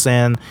license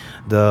and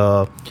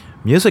the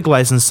music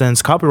license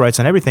and copyrights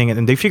and everything,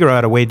 and they figured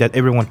out a way that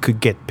everyone could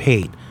get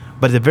paid.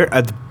 But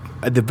at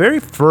the very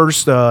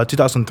first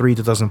 2003,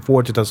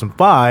 2004,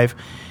 2005,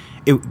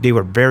 they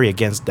were very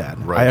against that.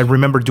 Right. I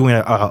remember doing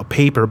a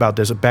paper about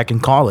this back in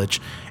college,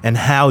 and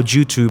how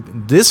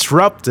YouTube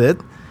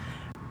disrupted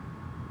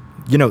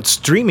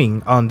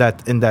streaming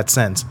in that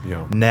sense.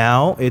 Yeah.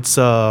 Now it's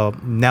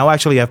now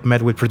actually I've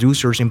met with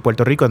producers in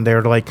Puerto Rico, and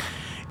they're like,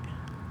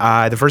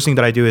 the first thing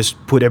that I do is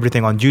put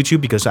everything on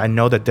YouTube, because I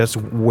know that that's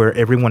where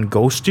everyone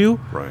goes to.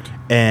 Right.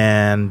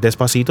 And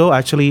Despacito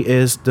actually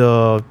is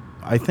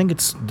I think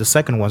it's the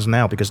second one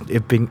now, because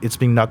it's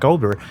being knocked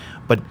over.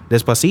 But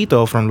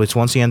Despacito from Luis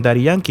Fonsi and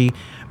Daddy Yankee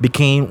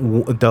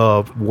became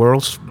the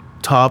world's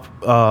top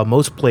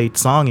most played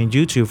song in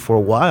YouTube for a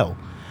while.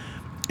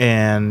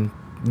 And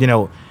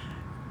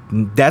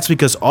that's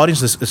because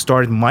audiences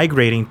started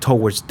migrating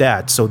towards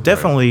that. So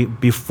definitely,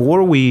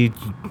 before we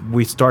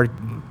start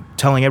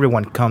telling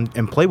everyone come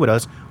and play with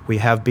us, we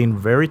have been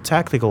very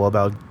tactical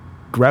about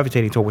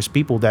gravitating towards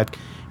people that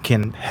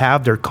can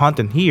have their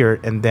content here,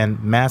 and then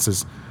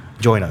masses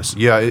join us.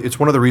 Yeah, it's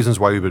one of the reasons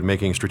why we've been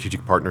making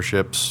strategic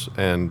partnerships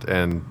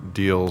and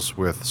deals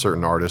with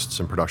certain artists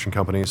and production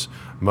companies,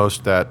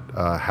 most that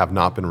have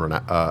not been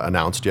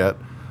announced yet.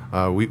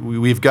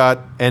 We've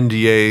got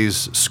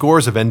NDAs,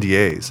 scores of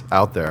NDAs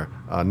out there,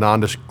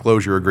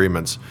 non-disclosure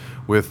agreements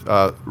with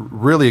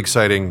really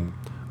exciting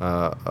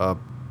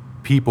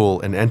people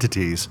and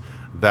entities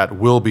that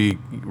will be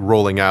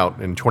rolling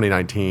out in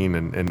 2019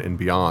 and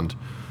beyond.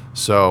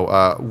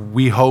 So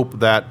we hope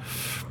that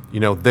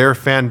their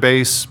fan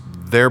base,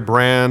 their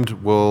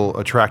brand will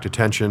attract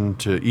attention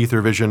to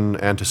EtherVision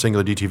and to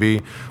Singular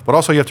DTV. But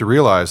also you have to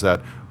realize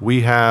that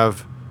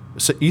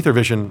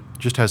EtherVision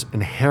just has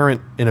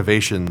inherent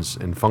innovations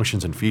and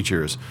functions and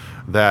features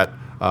that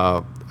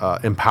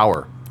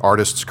empower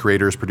artists,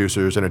 creators,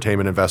 producers,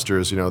 entertainment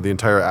investors. The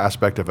entire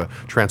aspect of a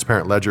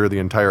transparent ledger, the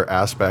entire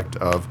aspect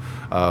of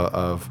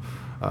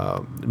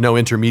no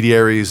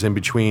intermediaries in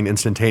between,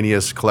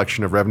 instantaneous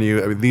collection of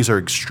revenue. I mean, these are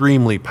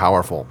extremely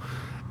powerful,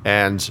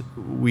 and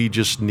we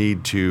just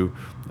need to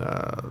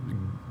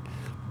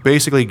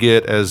basically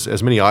get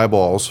as many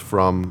eyeballs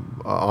from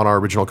on our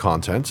original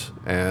content,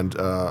 and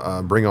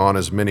bring on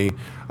as many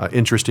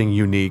interesting,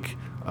 unique,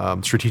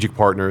 strategic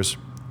partners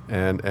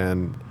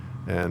and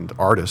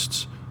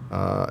artists,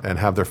 and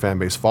have their fan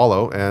base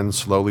follow. And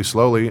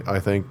slowly, I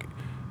think,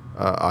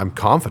 I'm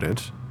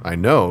confident, I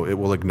know it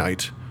will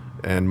ignite,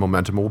 and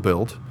momentum will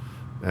build,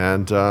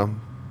 and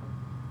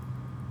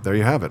there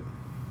you have it.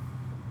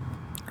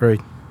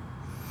 Great.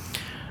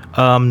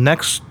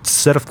 Next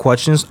set of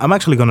questions, I'm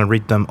actually going to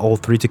read them all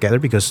three together,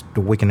 because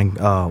we can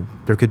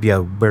there could be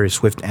a very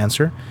swift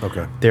answer.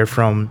 Okay. They're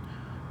from,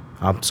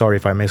 I'm sorry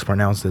if I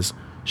mispronounced this,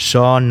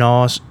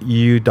 Shawnaz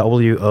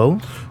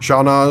UWO.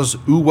 Shawnaz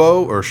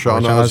Uwo or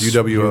Shawnaz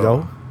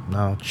UWO?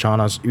 No,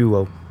 Shawnaz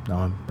Uwo.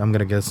 No, I'm going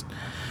to guess.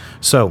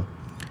 So,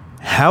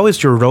 how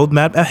is your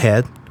roadmap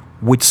ahead?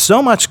 With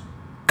so much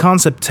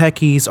concept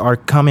techies are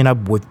coming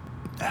up with,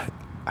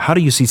 how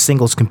do you see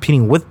singles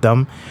competing with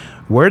them?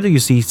 Where do you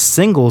see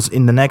singles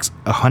in the next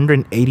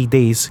 180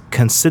 days,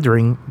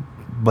 considering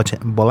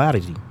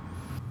volatility?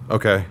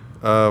 Okay.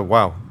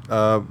 Wow.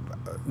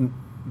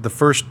 The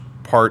first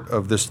part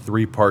of this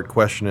three-part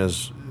question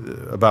is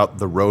about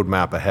the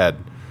roadmap ahead.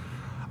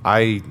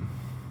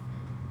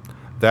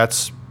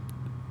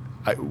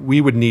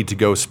 We would need to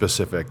go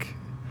specific.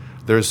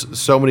 There's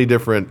so many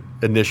different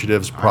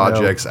initiatives,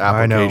 projects,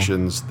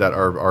 applications that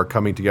are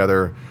coming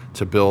together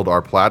to build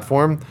our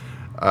platform.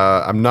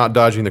 I'm not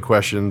dodging the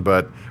question,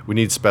 but we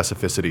need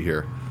specificity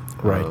here.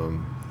 Right.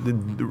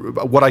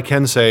 What I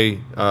can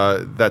say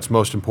that's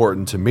most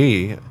important to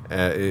me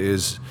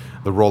is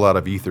the rollout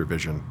of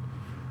EtherVision,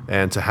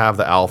 and to have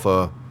the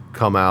alpha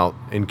come out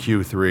in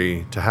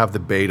Q3, to have the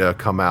beta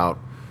come out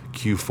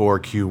Q4,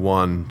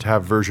 Q1, to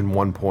have version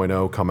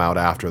 1.0 come out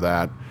after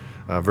that.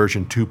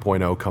 version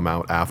 2.0 come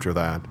out after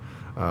that.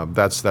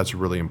 That's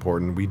really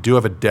important. We do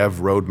have a dev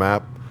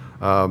roadmap.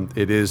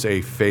 It is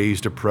a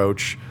phased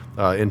approach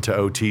into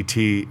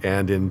OTT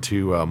and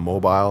into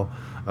mobile.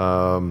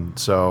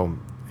 So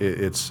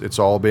it's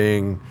all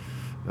being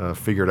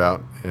figured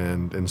out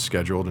and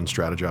scheduled and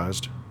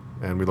strategized.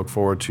 And we look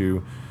forward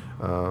to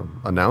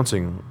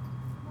announcing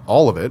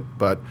all of it,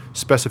 but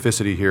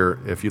specificity here,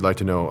 if you'd like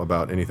to know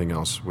about anything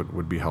else,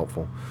 would be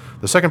helpful.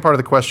 The second part of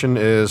the question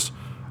is,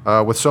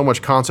 with so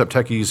much concept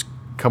techies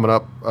coming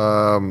up,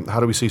 how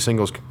do we see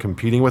singles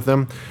competing with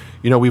them?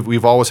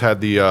 We've always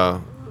had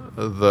the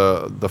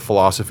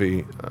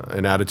philosophy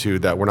and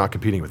attitude that we're not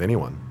competing with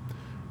anyone.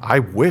 I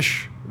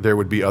wish there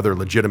would be other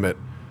legitimate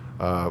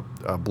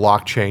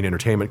blockchain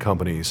entertainment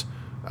companies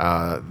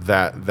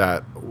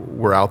that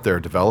were out there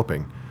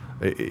developing.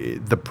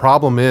 The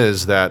problem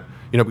is that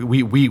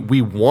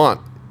we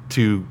want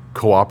to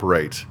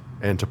cooperate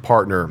and to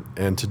partner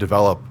and to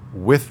develop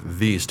with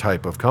these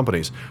type of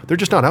companies. They're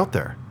just not out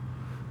there.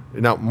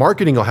 Now,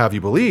 marketing will have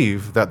you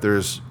believe that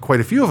there's quite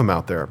a few of them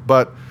out there,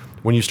 but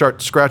when you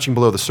start scratching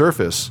below the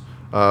surface,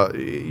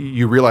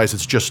 you realize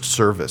it's just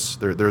service.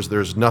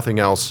 There's nothing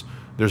else.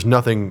 There's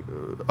nothing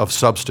of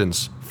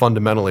substance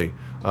fundamentally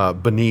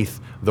beneath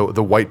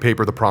the white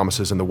paper, the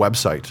promises, and the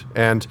website.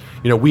 And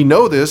we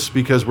know this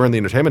because we're in the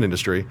entertainment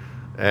industry,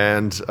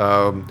 and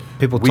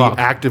people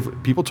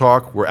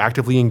talk. We're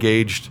actively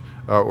engaged,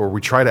 or we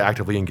try to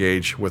actively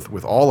engage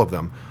with all of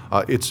them.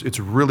 It's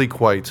really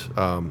quite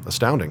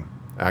astounding,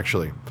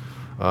 actually.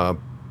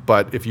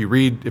 But if you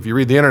read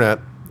the internet,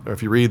 or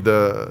if you read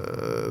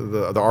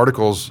the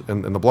articles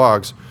and the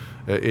blogs,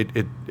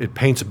 it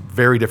paints a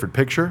very different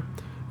picture,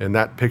 and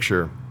that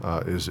picture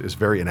is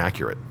very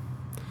inaccurate.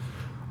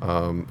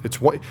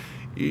 It's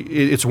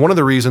one of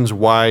the reasons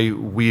why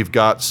we've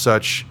got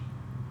such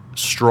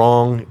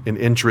strong and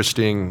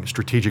interesting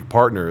strategic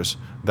partners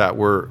that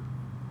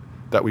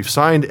we've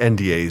signed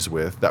NDAs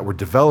with, that we're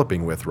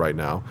developing with right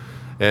now.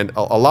 And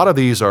a lot of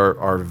these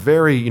are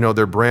very,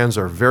 their brands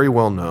are very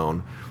well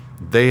known.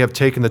 They have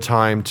taken the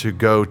time to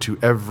go to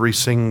every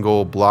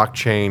single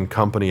blockchain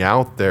company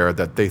out there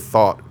that they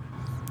thought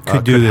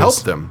could help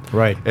them.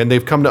 Right. And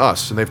they've come to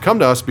us. And they've come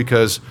to us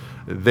because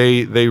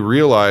they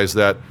realize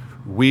that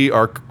we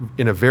are,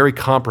 in a very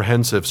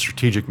comprehensive,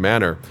 strategic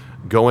manner,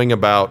 going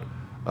about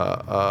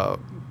a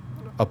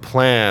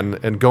plan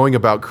and going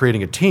about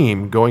creating a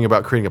team, going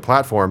about creating a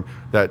platform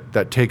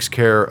that takes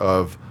care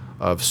of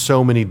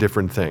so many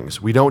different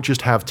things. We don't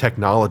just have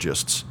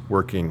technologists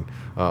working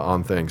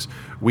on things.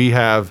 We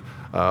have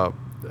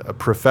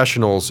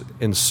professionals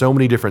in so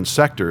many different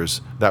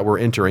sectors that we're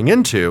entering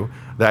into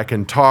that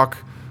can talk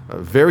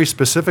very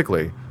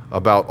specifically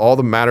about all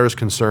the matters,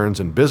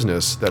 concerns, and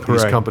business that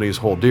these companies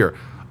hold dear.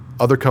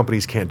 Other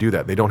companies can't do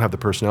that. They don't have the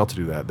personnel to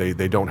do that.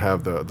 They don't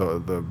have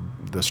the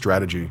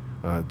strategy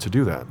to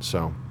do that.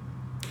 So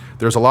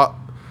there's a lot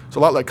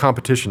less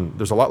competition.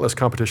 There's a lot less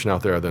competition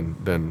out there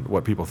than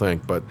what people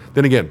think. But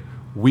then again,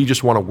 we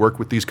just want to work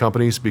with these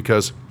companies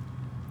because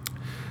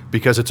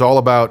it's all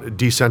about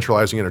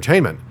decentralizing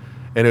entertainment,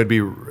 and it would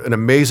be an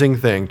amazing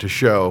thing to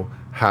show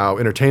how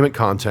entertainment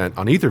content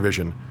on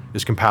EtherVision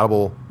is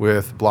compatible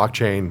with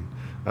blockchain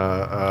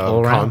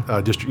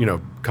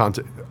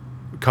content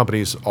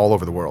companies all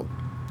over the world.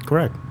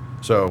 Correct.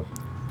 So,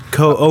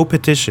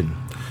 co-opetition.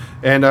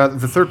 And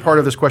the third part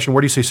of this question: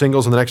 where do you see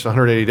singles in the next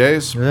 180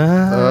 days?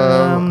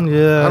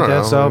 I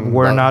guess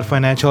we're not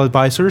financial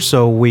advisors,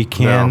 so we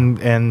can.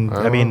 No. And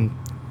I mean,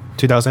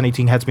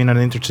 2018 has been an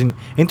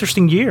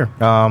interesting year.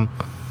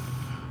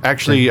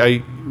 Actually,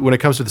 when it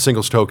comes to the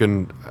singles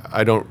token,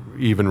 I don't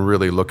even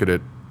really look at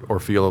it or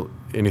feel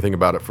anything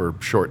about it for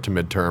short to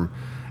midterm.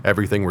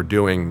 Everything we're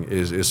doing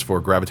is for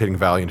gravitating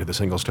value into the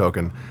singles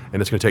token,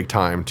 and it's going to take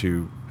time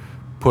to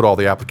put all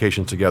the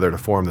applications together to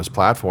form this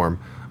platform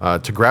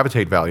to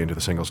gravitate value into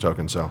the singles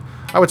token. So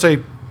I would say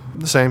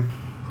the same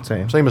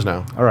as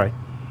now. All right.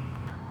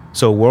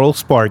 So World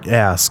Spark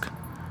asks,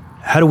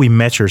 how do we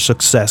measure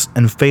success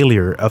and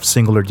failure of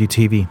Singular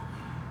DTV?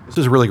 This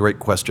is a really great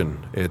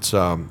question. It's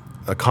a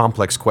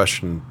complex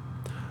question,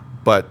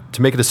 but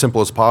to make it as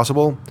simple as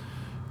possible,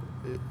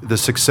 the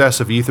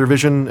success of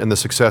EtherVision and the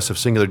success of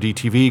Singular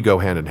DTV go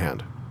hand in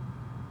hand.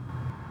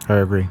 I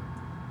agree.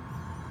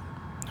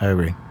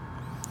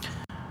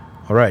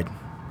 All right.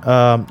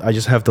 I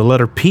just have the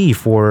letter P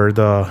for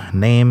the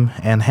name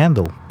and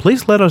handle.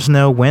 Please let us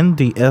know when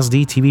the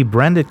SDTV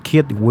branded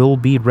kit will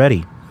be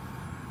ready.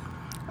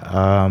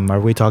 Are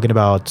we talking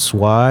about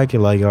swag,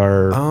 like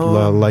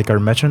our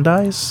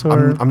merchandise?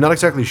 Or? I'm not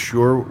exactly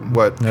sure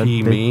what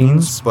P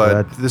means,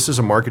 but this is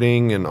a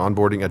marketing and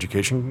onboarding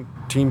education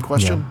team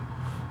question. Yeah.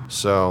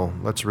 So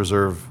let's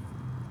reserve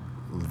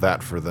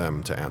that for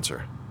them to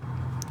answer.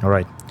 All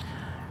right.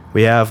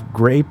 We have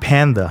Gray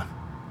Panda.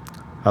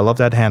 I love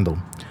that handle.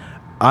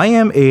 I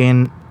am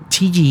an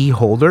TGE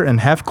holder and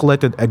have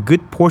collected a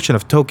good portion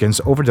of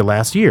tokens over the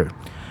last year.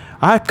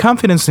 I have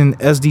confidence in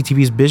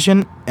SDTV's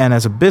vision and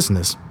as a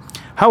business.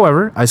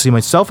 However, I see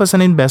myself as an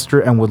investor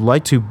and would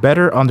like to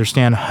better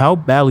understand how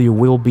value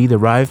will be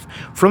derived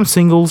from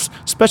singles,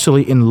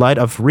 especially in light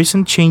of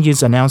recent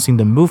changes announcing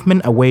the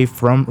movement away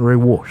from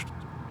reward.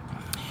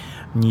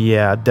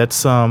 Yeah,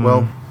 that's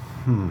no.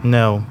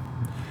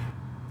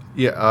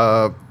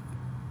 Yeah,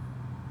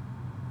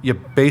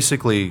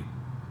 basically,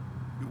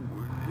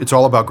 it's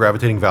all about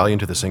gravitating value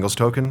into the singles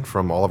token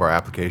from all of our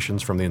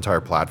applications, from the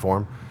entire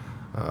platform.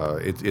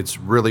 It's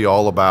really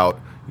all about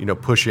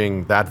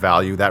pushing that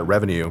value, that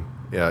revenue,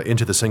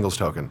 into the singles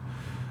token.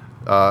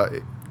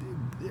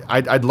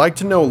 I'd like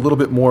to know a little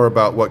bit more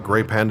about what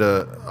Grey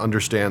Panda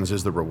understands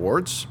is the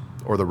rewards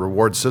or the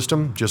reward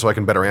system, just so I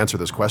can better answer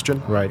this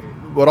question. Right.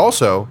 But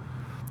also,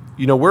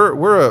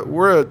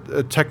 we're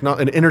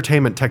an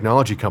entertainment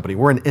technology company.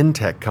 We're an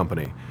in-tech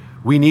company.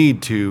 We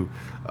need to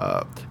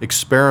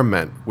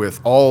experiment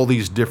with all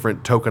these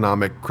different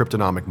tokenomic,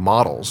 cryptonomic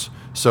models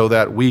so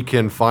that we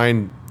can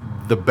find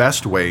the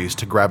best ways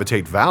to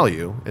gravitate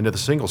value into the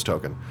singles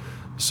token.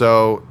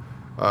 So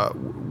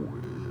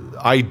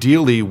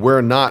ideally,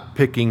 we're not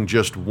picking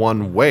just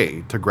one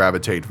way to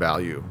gravitate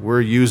value.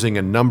 We're using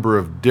a number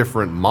of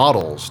different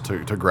models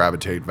to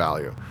gravitate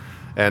value.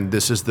 And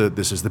this is the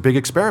big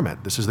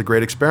experiment. This is the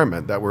great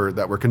experiment that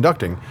we're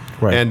conducting.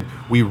 Right. And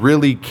we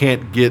really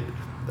can't get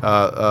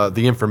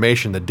the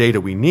information, the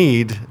data we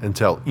need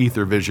until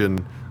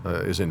EtherVision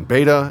is in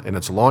beta and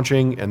it's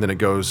launching, and then it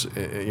goes,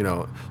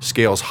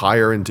 scales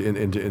higher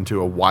into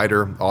a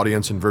wider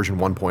audience in version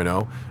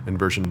 1.0 and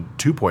version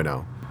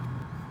 2.0.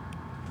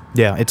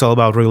 Yeah, it's all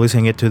about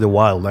releasing it to the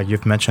wild, like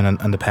you've mentioned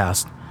in the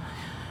past.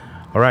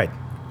 All right.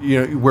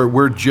 The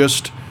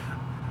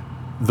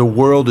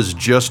world is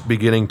just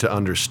beginning to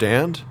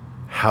understand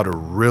how to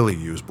really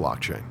use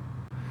blockchain.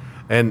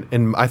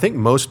 And I think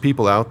most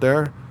people out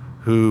there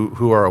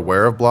who are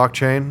aware of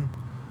blockchain,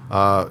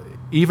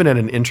 even at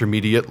an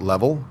intermediate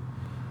level,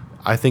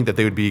 I think that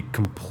they would be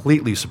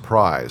completely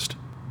surprised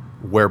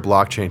where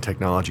blockchain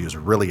technology is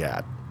really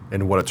at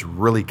and what it's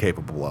really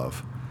capable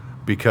of,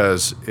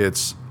 because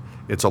it's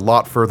a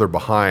lot further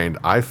behind,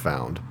 I've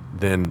found,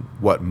 than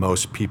what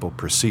most people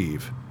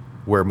perceive,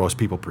 where most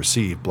people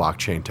perceive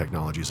blockchain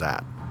technology is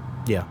at.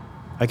 Yeah,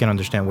 I can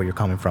understand where you're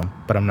coming from,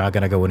 but I'm not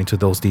going to go into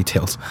those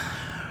details.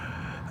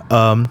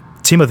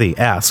 Timothy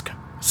asks,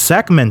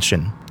 Zach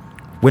mentioned,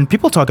 when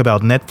people talk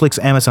about Netflix,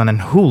 Amazon, and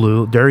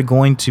Hulu, they're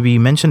going to be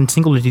mentioning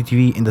Singularity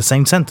TV in the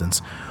same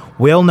sentence.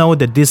 We all know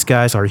that these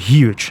guys are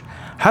huge.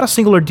 How does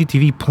Singularity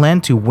TV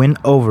plan to win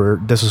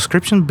over the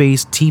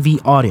subscription-based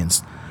TV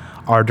audience?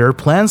 Are there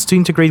plans to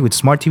integrate with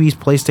smart TVs,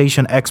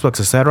 PlayStation, Xbox,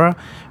 etc.?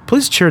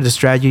 Please share the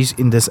strategies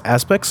in these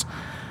aspects.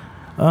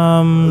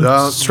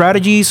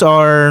 Strategies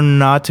are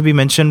not to be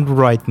mentioned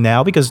right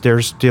now because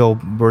we're still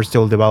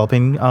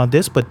developing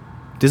this, but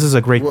this is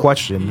a great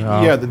question.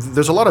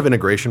 There's a lot of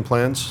integration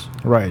plans,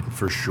 right?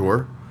 For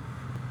sure.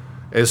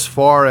 As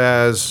far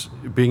as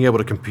being able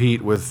to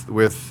compete with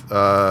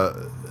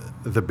the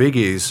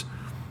biggies,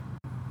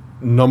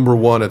 number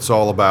one, it's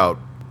all about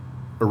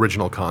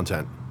original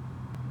content.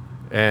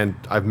 And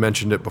I've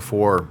mentioned it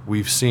before.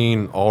 We've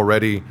seen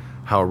already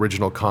how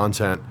original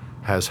content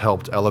has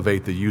helped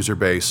elevate the user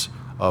base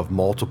of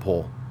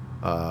multiple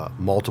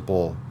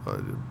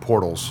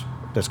portals.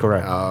 That's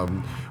correct.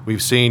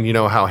 We've seen,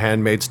 how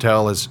Handmaid's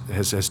Tale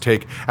has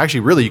taken. Actually,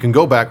 really, you can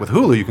go back with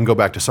Hulu. You can go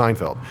back to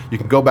Seinfeld. You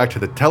can go back to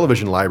the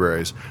television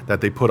libraries that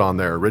they put on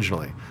there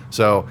originally.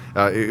 So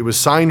it was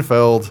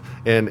Seinfeld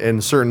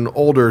and certain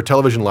older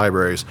television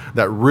libraries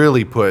that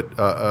really put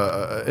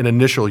an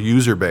initial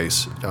user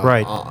base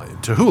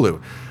to Hulu.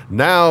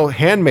 Now,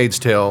 Handmaid's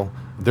Tale,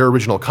 their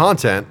original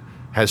content,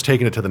 has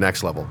taken it to the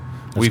next level.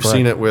 We've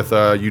seen it with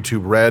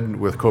YouTube Red,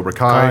 with Cobra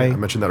Kai. I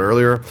mentioned that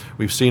earlier.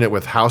 We've seen it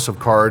with House of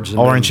Cards. And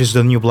Orange is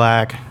the New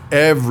Black.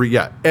 Every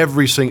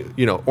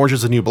single, Orange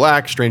is the New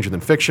Black, Stranger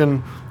Than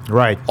Fiction.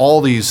 Right. All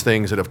these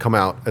things that have come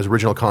out as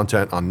original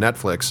content on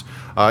Netflix.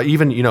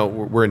 Even,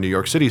 we're in New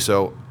York City,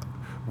 so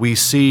we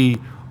see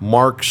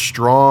Mark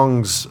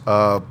Strong's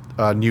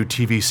new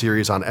TV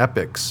series on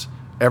Epix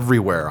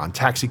everywhere, on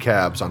taxi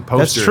cabs, on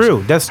posters.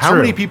 That's true. How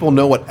many people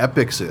know what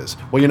Epix is?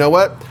 Well, you know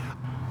what?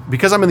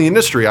 Because I'm in the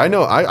industry, I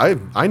know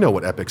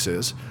what Epix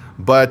is.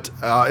 But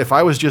if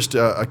I was just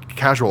a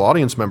casual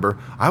audience member,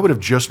 I would have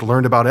just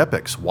learned about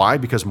Epix. Why?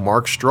 Because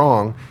Mark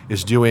Strong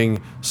is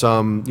doing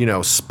some,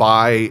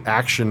 spy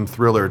action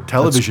thriller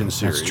television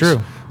series. That's true.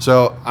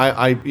 So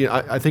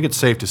I think it's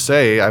safe to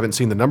say, I haven't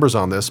seen the numbers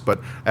on this, but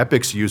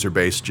Epic's user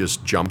base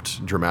just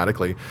jumped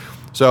dramatically.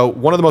 So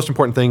one of the most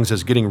important things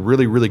is getting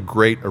really, really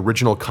great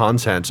original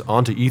content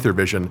onto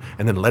EtherVision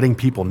and then letting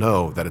people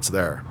know that it's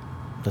there.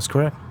 That's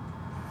correct.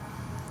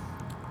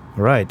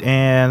 Right,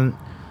 and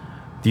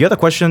the other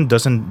question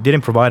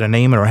didn't provide a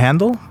name or a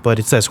handle, but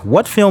it says,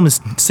 what film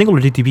is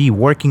Singularity TV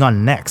working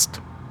on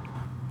next?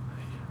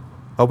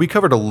 We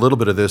covered a little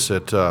bit of this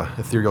at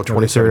Ethereal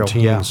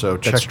 2017, so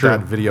check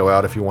that video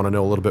out if you want to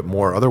know a little bit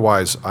more.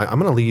 Otherwise, I'm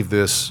going to leave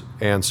this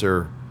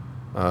answer.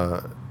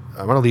 I'm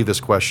going to leave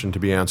this question to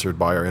be answered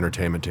by our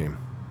entertainment team.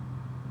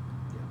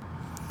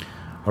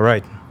 All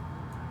right,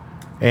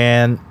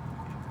 and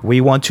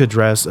we want to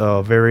address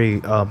a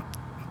very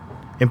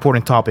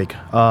important topic.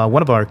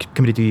 One of our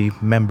community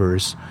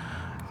members,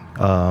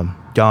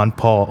 John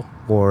Paul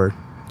or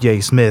Jay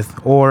Smith,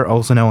 or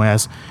also known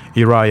as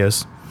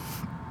Urias,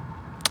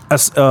 a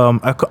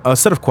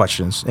set of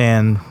questions,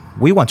 and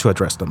we want to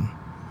address them.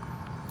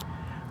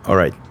 All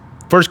right.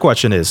 First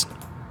question is,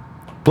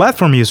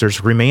 platform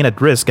users remain at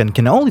risk and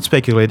can only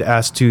speculate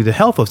as to the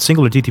health of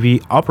Singular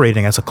DTV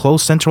operating as a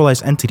closed,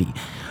 centralized entity.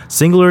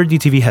 Singular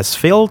DTV has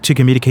failed to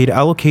communicate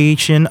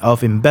allocation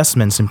of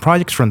investments in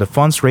projects from the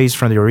funds raised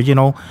from the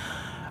original,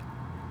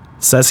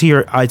 says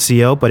here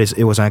ICO, but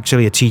it was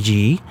actually a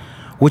TGE,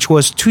 which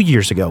was 2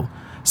 years ago.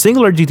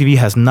 Singular DTV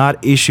has not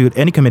issued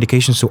any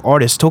communications to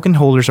artists, token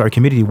holders, or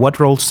community what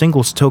role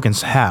Single's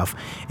tokens have,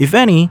 if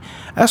any,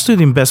 as to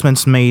the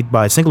investments made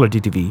by Singular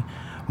DTV.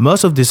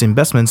 Most of these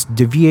investments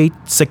deviate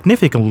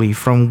significantly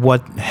from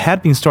what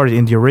had been started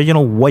in the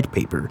original white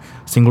paper.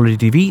 Singular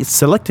DTV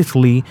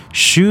selectively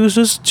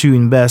chooses to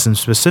invest in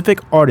specific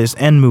artists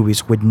and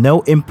movies with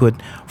no input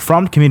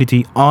from the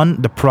community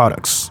on the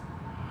products.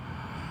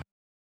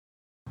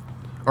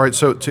 All right,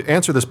 so to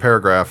answer this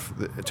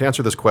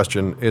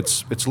question,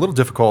 it's a little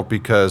difficult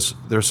because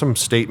there's some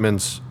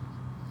statements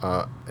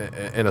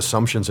and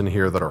assumptions in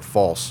here that are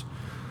false.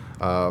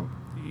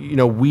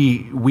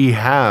 We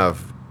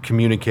have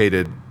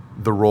communicated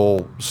the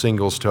role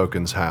Singles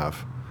tokens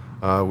have.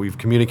 We've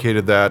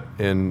communicated that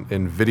in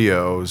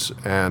videos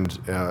and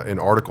in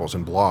articles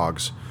and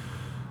blogs.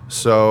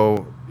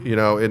 So,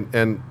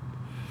 and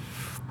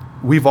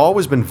we've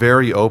always been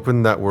very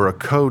open that we're a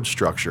code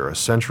structure, a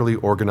centrally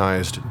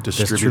organized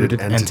distributed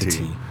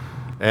entity.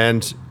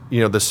 And,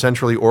 the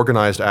centrally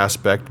organized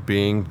aspect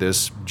being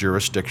this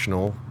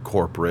jurisdictional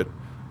corporate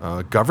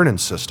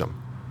governance system.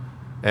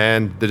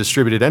 And the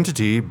distributed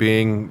entity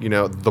being,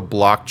 the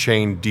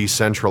blockchain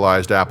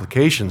decentralized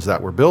applications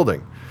that we're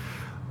building.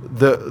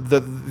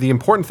 The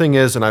important thing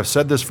is, and I've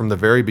said this from the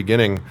very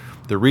beginning,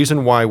 the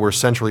reason why we're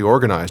centrally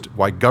organized,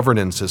 why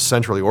governance is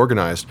centrally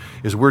organized,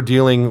 is we're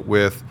dealing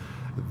with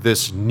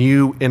this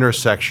new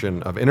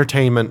intersection of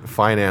entertainment,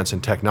 finance,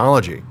 and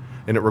technology.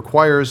 And it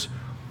requires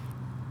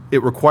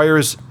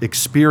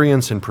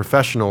experience and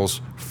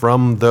professionals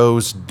from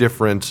those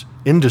different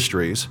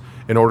industries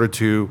in order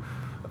to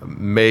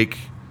make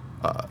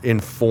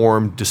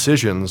informed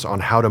decisions on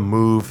how to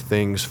move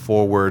things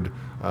forward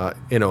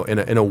in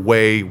a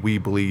way we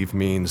believe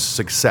means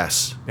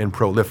success and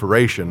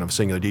proliferation of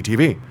Singular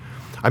DTV.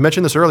 I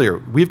mentioned this earlier.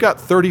 We've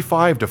got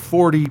 35 to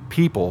 40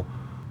 people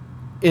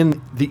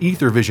in the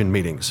EtherVision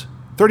meetings,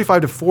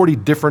 35 to 40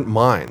 different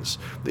minds.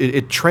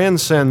 It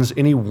transcends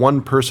any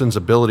one person's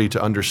ability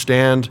to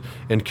understand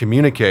and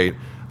communicate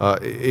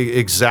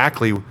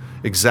exactly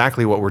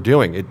what we're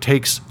doing. It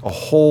takes a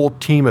whole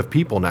team of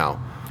people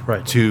now.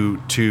 Right.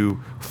 To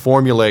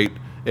formulate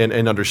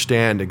and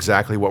understand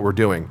exactly what we're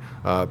doing.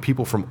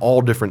 People from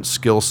all different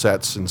skill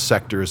sets and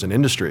sectors and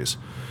industries.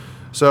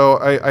 So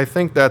I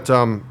think that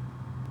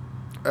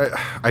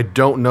I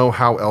don't know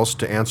how else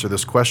to answer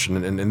this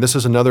question, and this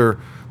is another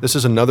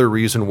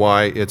reason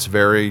why it's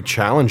very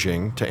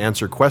challenging to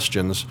answer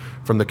questions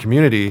from the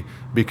community,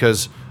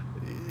 because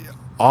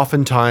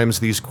oftentimes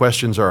these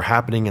questions are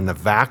happening in the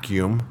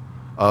vacuum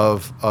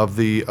of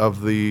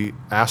the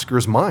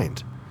asker's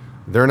mind.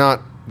 They're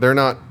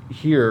not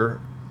here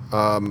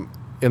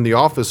in the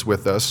office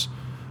with us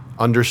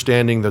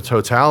understanding the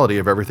totality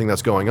of everything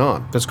that's going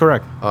on. That's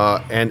correct.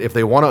 And if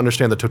they want to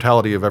understand the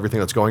totality of everything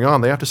that's going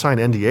on, they have to sign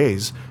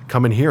NDAs,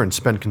 come in here and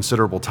spend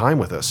considerable time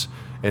with us.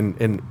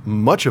 And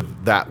much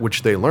of that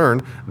which they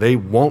learn, they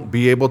won't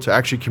be able to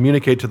actually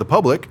communicate to the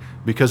public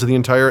because of the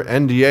entire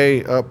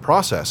NDA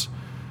process.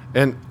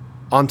 And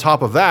on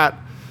top of that,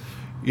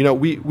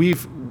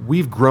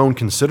 we've grown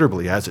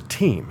considerably as a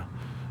team.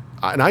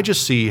 And I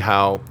just see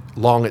how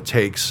long it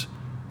takes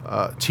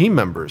team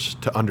members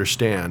to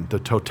understand the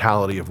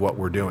totality of what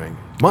we're doing.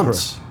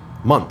 Months.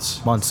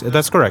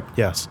 That's correct.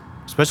 Yes.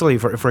 Especially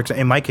for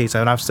example, in my case,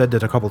 and I've said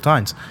that a couple of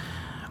times.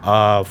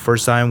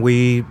 First time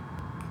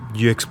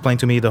you explained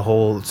to me the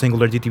whole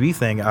Singular DTV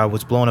thing, I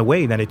was blown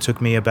away. Then it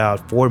took me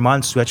about 4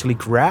 months to actually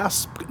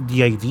grasp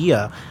the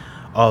idea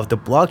of the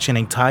blockchain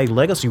and Thai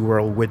legacy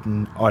world with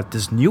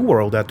this new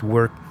world that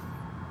we're,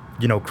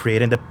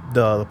 creating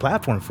the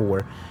platform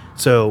for.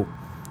 So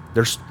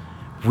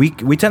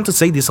we tend to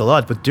say this a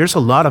lot, but there's a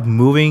lot of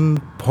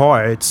moving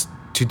parts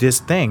to this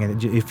thing.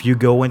 And if you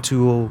go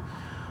into,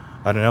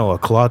 I don't know, a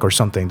clock or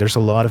something, there's a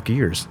lot of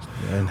gears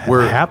and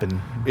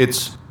happen.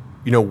 It's,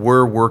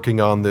 we're working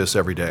on this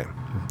every day.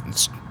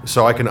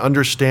 So I can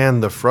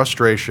understand the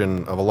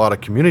frustration of a lot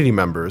of community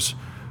members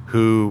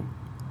who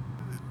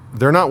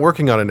they're not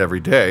working on it every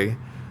day.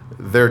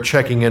 They're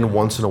checking in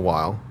once in a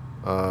while.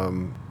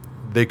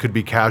 They could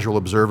be casual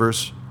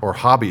observers or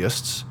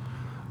hobbyists,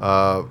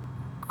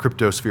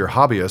 cryptosphere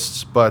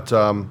hobbyists, but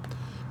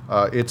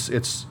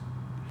it's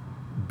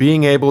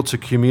being able to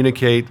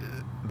communicate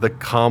the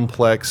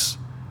complex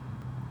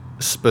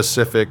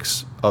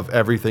specifics of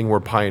everything we're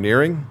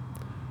pioneering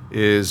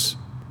is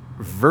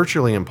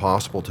virtually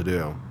impossible to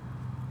do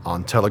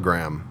on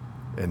Telegram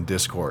and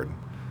Discord.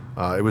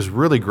 It was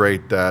really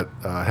great that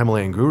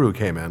Himalayan Guru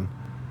came in,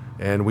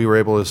 and we were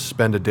able to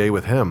spend a day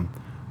with him,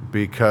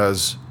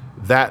 because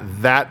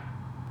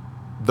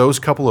those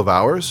couple of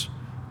hours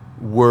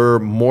were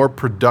more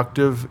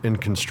productive and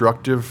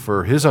constructive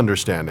for his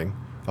understanding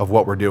of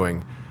what we're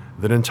doing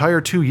than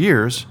entire 2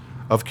 years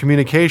of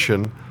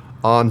communication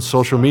on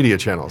social media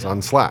channels,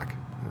 on Slack.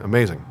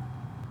 Amazing.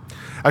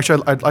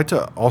 Actually, I'd like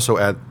to also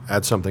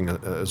add something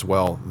as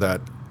well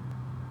that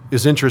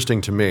is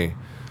interesting to me.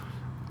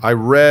 I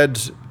read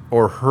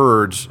or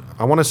heard,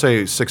 I want to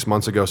say 6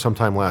 months ago,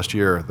 sometime last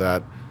year,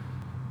 that,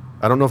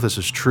 I don't know if this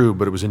is true,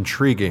 but it was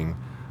intriguing.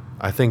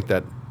 I think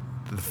that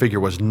the figure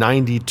was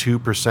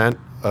 92%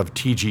 of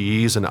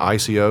TGEs and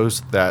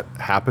ICOs that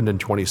happened in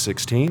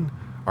 2016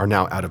 are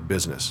now out of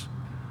business.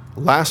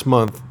 Last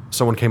month,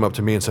 someone came up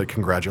to me and said,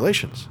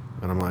 "Congratulations."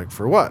 And I'm like,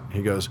 "For what?"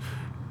 He goes,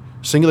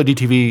 "Singular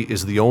DTV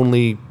is the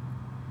only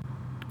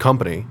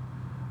company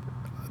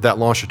that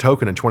launched a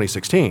token in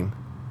 2016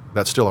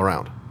 that's still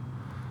around."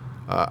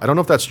 I don't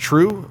know if that's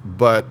true,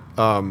 but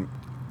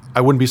I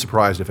wouldn't be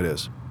surprised if it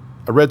is.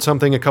 I read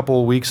something a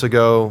couple of weeks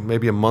ago,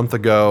 maybe a month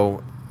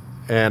ago,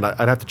 and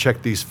I'd have to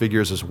check these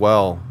figures as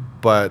well,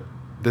 but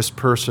this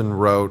person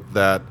wrote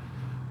that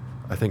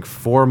I think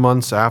 4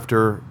 months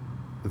after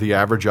the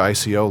average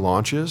ICO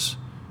launches,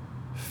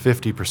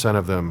 50%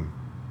 of them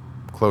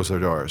close their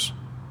doors.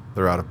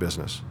 They're out of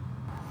business.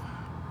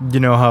 You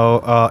know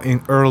how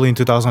early in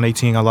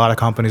 2018, a lot of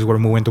companies were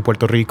moving to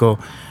Puerto Rico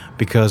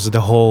because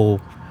the whole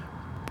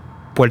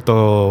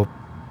Puerto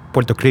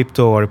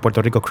Crypto or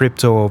Puerto Rico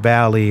Crypto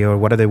Valley or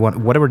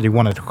whatever they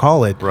wanted to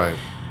call it. Right.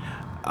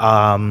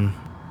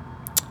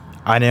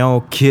 I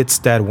know kids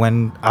that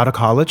went out of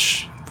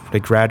college, they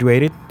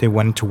graduated, they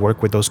went to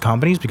work with those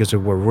companies because they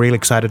were really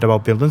excited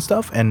about building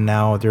stuff, and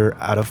now they're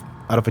out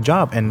of a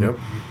job, and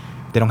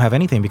they don't have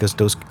anything because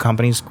those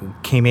companies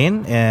came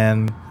in,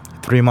 and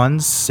 3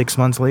 months, 6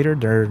 months later,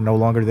 they're no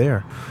longer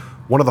there.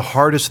 One of the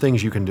hardest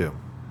things you can do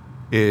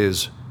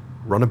is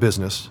run a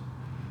business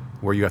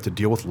where you have to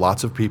deal with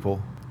lots of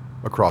people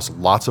across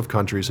lots of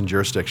countries and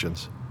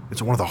jurisdictions.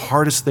 It's one of the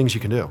hardest things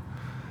you can do.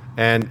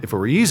 And if it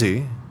were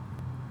easy,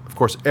 of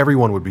course,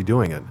 everyone would be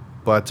doing it.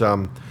 But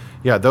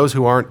those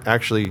who aren't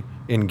actually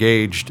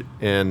engaged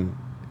in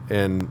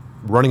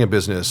running a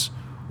business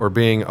or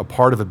being a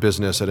part of a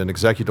business at an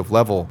executive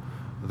level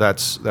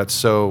that's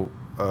so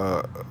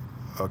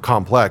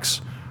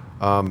complex,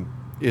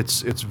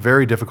 it's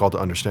very difficult to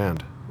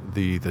understand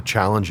the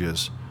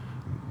challenges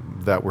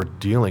that we're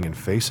dealing and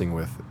facing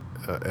with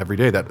every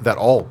day, that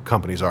all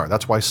companies are.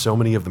 That's why so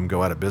many of them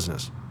go out of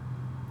business.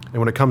 And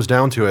when it comes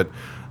down to it,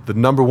 the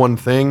number one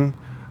thing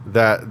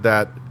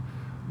that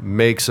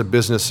makes a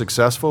business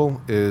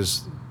successful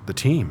is the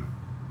team,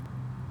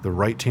 the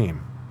right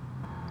team.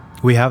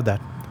 We have that.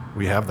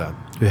 We have that.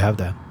 We have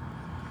that.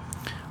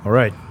 All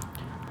right.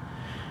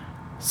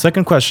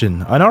 Second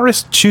question. An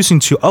artist choosing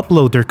to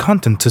upload their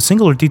content to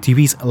Singular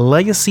DTV's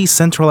legacy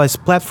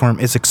centralized platform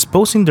is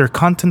exposing their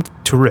content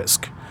to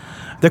risk.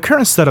 The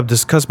current setup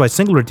discussed by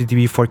Singular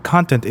DTV for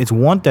content is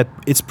one that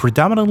is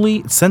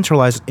predominantly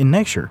centralized in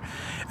nature.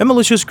 A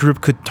malicious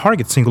group could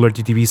target Singular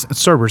DTV's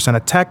servers and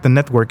attack the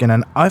network in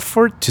an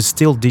effort to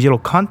steal digital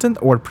content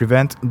or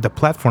prevent the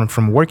platform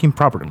from working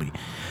properly.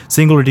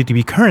 Singular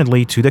DTV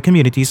currently, to the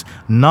community's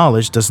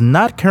knowledge, does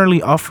not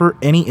currently offer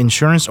any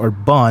insurance or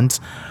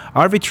bonds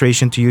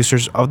arbitration to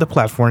users of the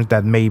platform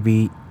that may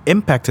be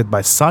impacted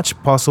by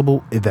such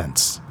possible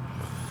events.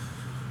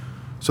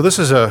 So this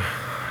is a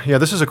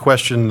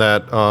question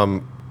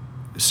that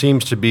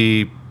seems to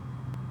be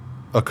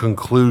a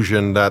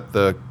conclusion that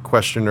the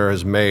questioner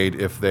has made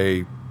if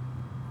they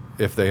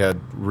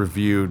had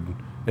reviewed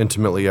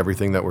intimately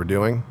everything that we're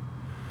doing.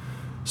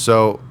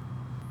 So,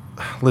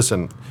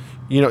 listen,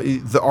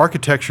 the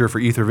architecture for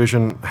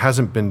EtherVision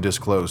hasn't been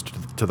disclosed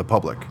to the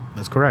public.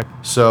 That's correct.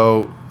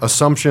 So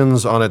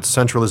assumptions on its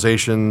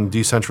centralization,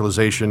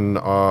 decentralization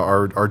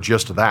are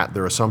just that.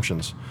 They're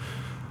assumptions.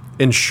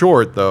 In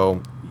short,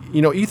 though,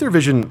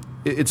 EtherVision,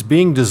 it's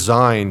being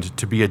designed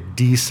to be a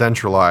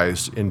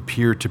decentralized and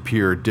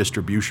peer-to-peer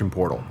distribution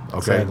portal. Okay,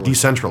 Exactly.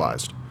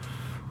 Decentralized,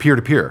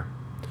 peer-to-peer.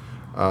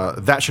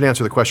 That should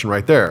answer the question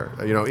right there.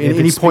 In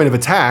any point of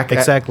attack,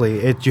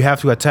 Exactly. You have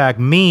to attack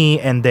me,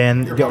 and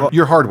then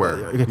your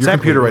hardware, your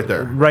computer right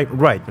there.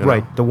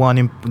 Right. The one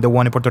in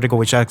Puerto Rico,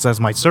 which acts as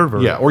my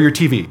server. Yeah, or your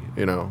TV,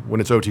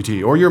 when it's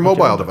OTT, or your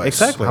mobile device.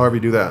 Exactly. However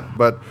you do that.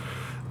 But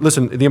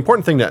listen, the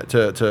important thing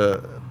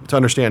to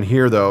understand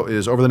here, though,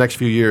 is over the next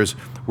few years,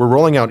 we're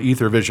rolling out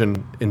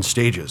EtherVision in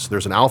stages.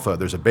 There's an alpha,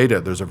 there's a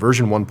beta, there's a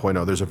version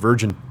 1.0, there's a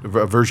version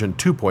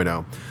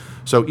 2.0.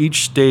 So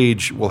each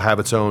stage will have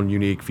its own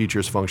unique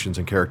features, functions,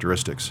 and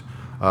characteristics.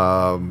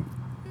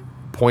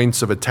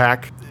 Points of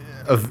attack,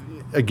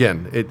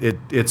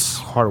 it's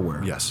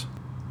Hardware. Yes,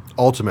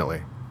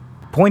 ultimately.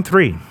 Point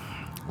 3.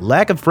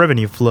 Lack of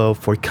revenue flow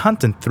for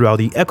content throughout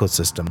the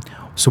ecosystem.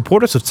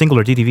 Supporters of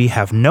Singular DTV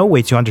have no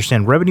way to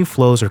understand revenue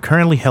flows or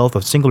currently health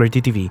of Singular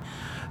DTV.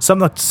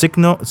 Some of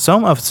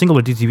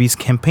Singular DTV's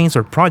campaigns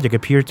or project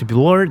appear to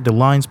blur the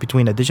lines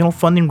between additional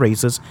funding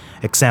raises,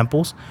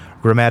 examples,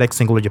 Grammatic,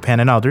 Singular Japan,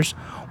 and others,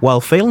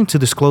 while failing to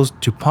disclose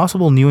to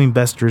possible new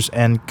investors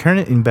and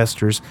current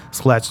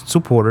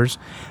investors/supporters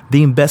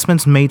the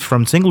investments made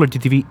from Singular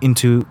DTV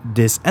into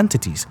these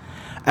entities.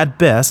 At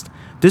best,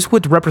 this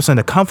would represent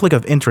a conflict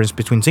of interest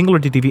between Singular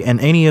DTV and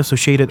any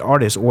associated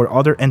artist or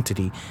other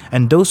entity,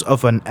 and those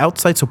of an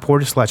outside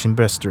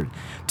supporter/investor.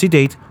 To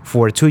date,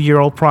 for a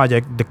 2-year-old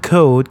project, the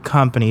code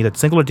company that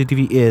Singular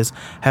DTV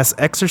has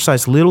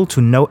exercised little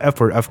to no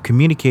effort of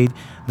communicate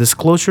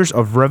disclosures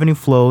of revenue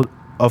flow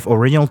of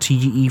original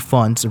TGE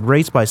funds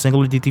raised by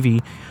Singular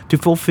DTV to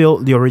fulfill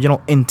the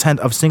original intent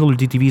of Singular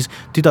DTV's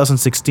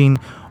 2016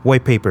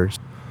 white papers.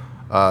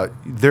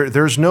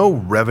 There's no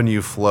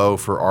revenue flow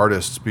for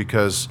artists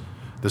because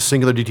the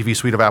Singular DTV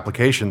suite of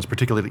applications,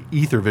 particularly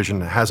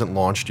EtherVision, hasn't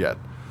launched yet.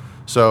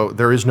 So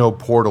there is no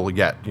portal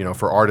yet,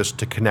 for artists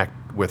to connect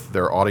with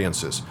their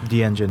audiences.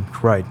 The engine,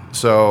 right.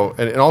 So,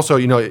 and also,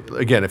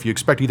 again, if you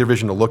expect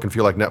EtherVision to look and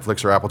feel like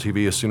Netflix or Apple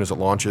TV as soon as it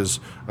launches,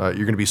 you're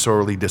going to be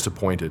sorely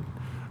disappointed.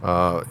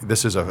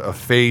 This is a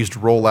phased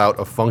rollout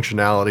of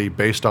functionality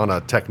based on a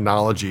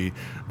technology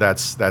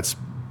that's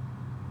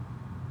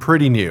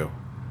pretty new,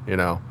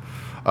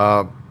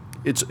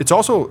 It's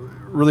also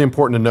really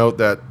important to note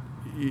that,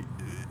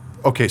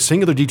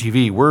 Singular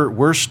DTV,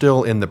 we're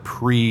still in the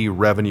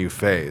pre-revenue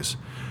phase.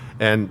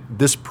 And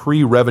this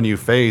pre-revenue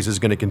phase is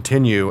going to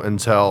continue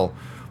until,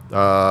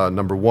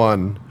 number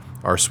one,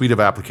 our suite of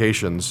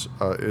applications,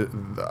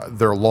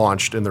 they're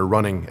launched and they're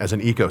running as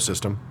an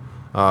ecosystem.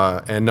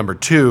 And number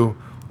two,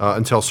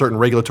 until certain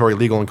regulatory,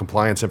 legal, and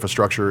compliance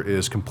infrastructure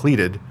is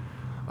completed.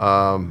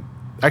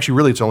 Actually,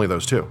 really, it's only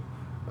those two.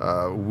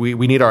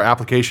 We need our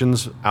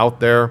applications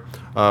out there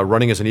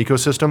running as an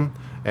ecosystem,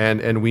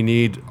 and we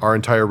need our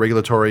entire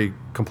regulatory,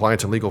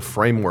 compliance, and legal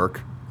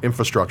framework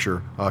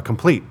infrastructure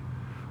complete.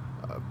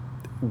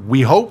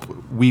 We hope,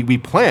 we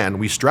plan,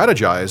 we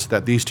strategize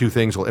that these two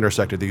things will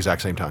intersect at the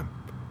exact same time.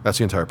 That's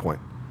the entire point.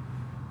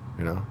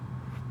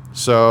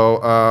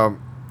 So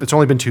it's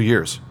only been 2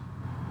 years.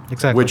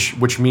 Exactly.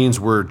 Which means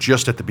we're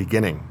just at the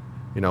beginning.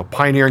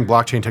 Pioneering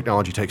blockchain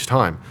technology takes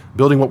time.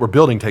 Building what we're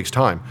building takes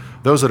time.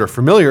 Those that are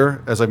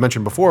familiar, as I've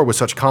mentioned before, with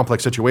such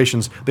complex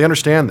situations, they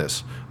understand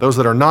this. Those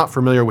that are not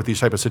familiar with these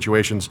type of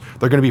situations,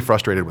 they're going to be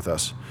frustrated with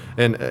us.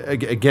 And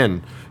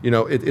again,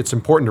 it's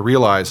important to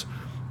realize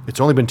it's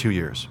only been 2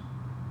 years.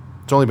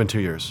 It's only been 2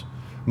 years.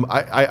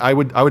 I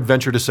would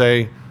venture to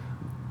say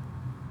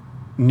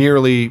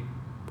nearly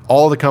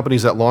all the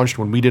companies that launched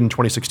when we did in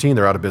 2016,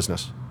 they're out of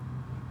business.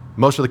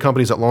 Most of the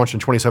companies that launched in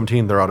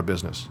 2017, they're out of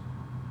business.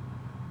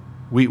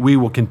 We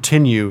will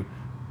continue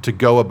to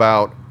go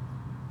about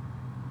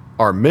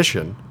our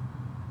mission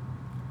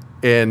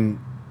in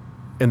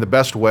the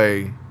best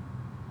way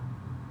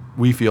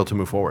we feel to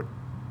move forward.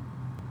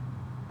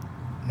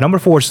 Number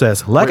 4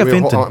 says,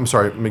 I'm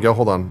sorry, Miguel,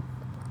 hold on.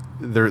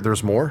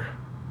 There's more?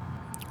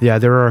 Yeah,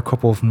 there are a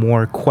couple of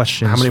more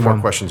questions. How many more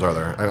questions are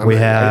there?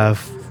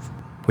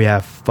 We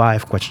have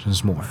 5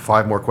 questions more.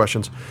 5 more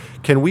questions.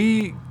 Can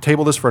we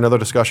table this for another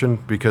discussion?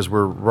 Because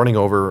we're running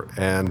over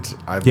and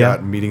I've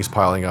got meetings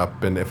piling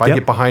up. And if I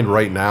get behind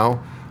right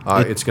now,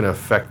 it's going to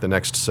affect the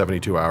next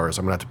 72 hours.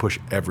 I'm going to have to push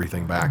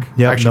everything back.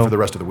 For the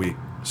rest of the week.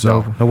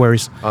 So no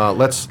worries.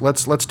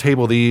 Let's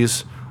table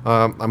these.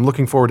 I'm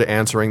looking forward to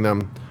answering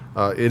them.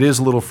 It is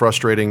a little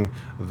frustrating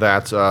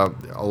that a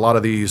lot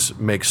of these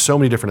make so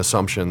many different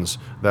assumptions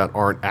that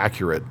aren't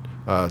accurate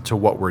to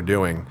what we're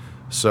doing.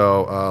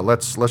 So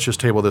let's just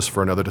table this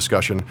for another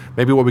discussion.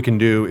 Maybe what we can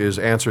do is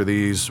answer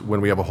these when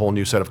we have a whole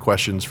new set of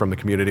questions from the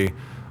community.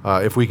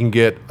 If we can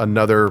get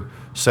another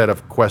set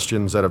of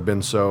questions that have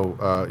been so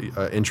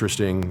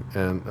interesting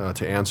and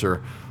to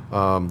answer,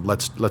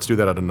 let's do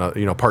that at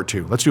another, part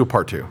 2. Let's do a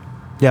part 2.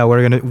 Yeah,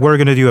 we're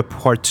gonna do a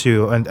part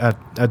 2, and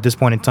at this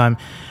point in time,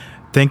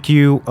 thank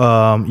you,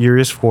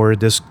 Iris, for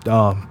this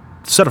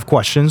set of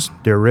questions.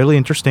 They're really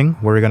interesting.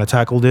 We're gonna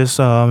tackle this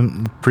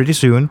pretty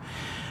soon.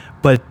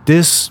 But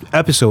this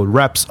episode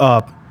wraps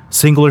up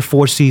Singular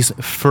 4C's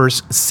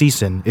first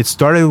season. It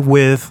started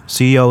with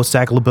CEO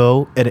Zach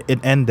LeBeau, and it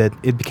ended.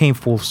 It became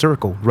full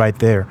circle right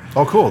there.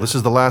 Oh, cool. This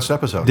is the last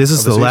episode. This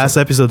is the last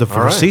episode of the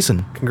first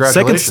season.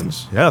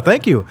 Congratulations.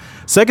 Thank you.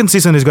 Second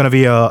season is going to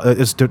be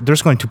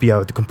there's going to be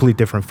a complete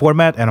different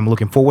format, and I'm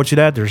looking forward to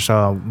that.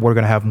 We're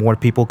going to have more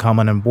people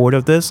coming on board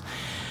of this.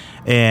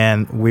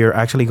 And we're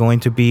actually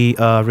going to be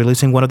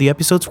releasing one of the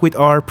episodes with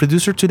our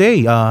producer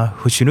today,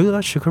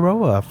 Hoshinura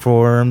Shukuroa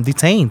from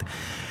Detained.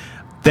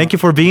 Thank you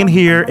for being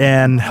here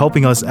and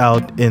helping us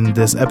out in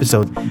this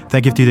episode.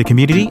 Thank you to the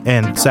community.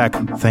 And Zach,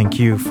 thank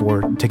you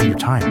for taking your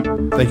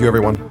time. Thank you,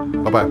 everyone.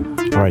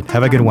 Bye-bye. All right.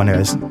 Have a good one,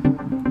 guys.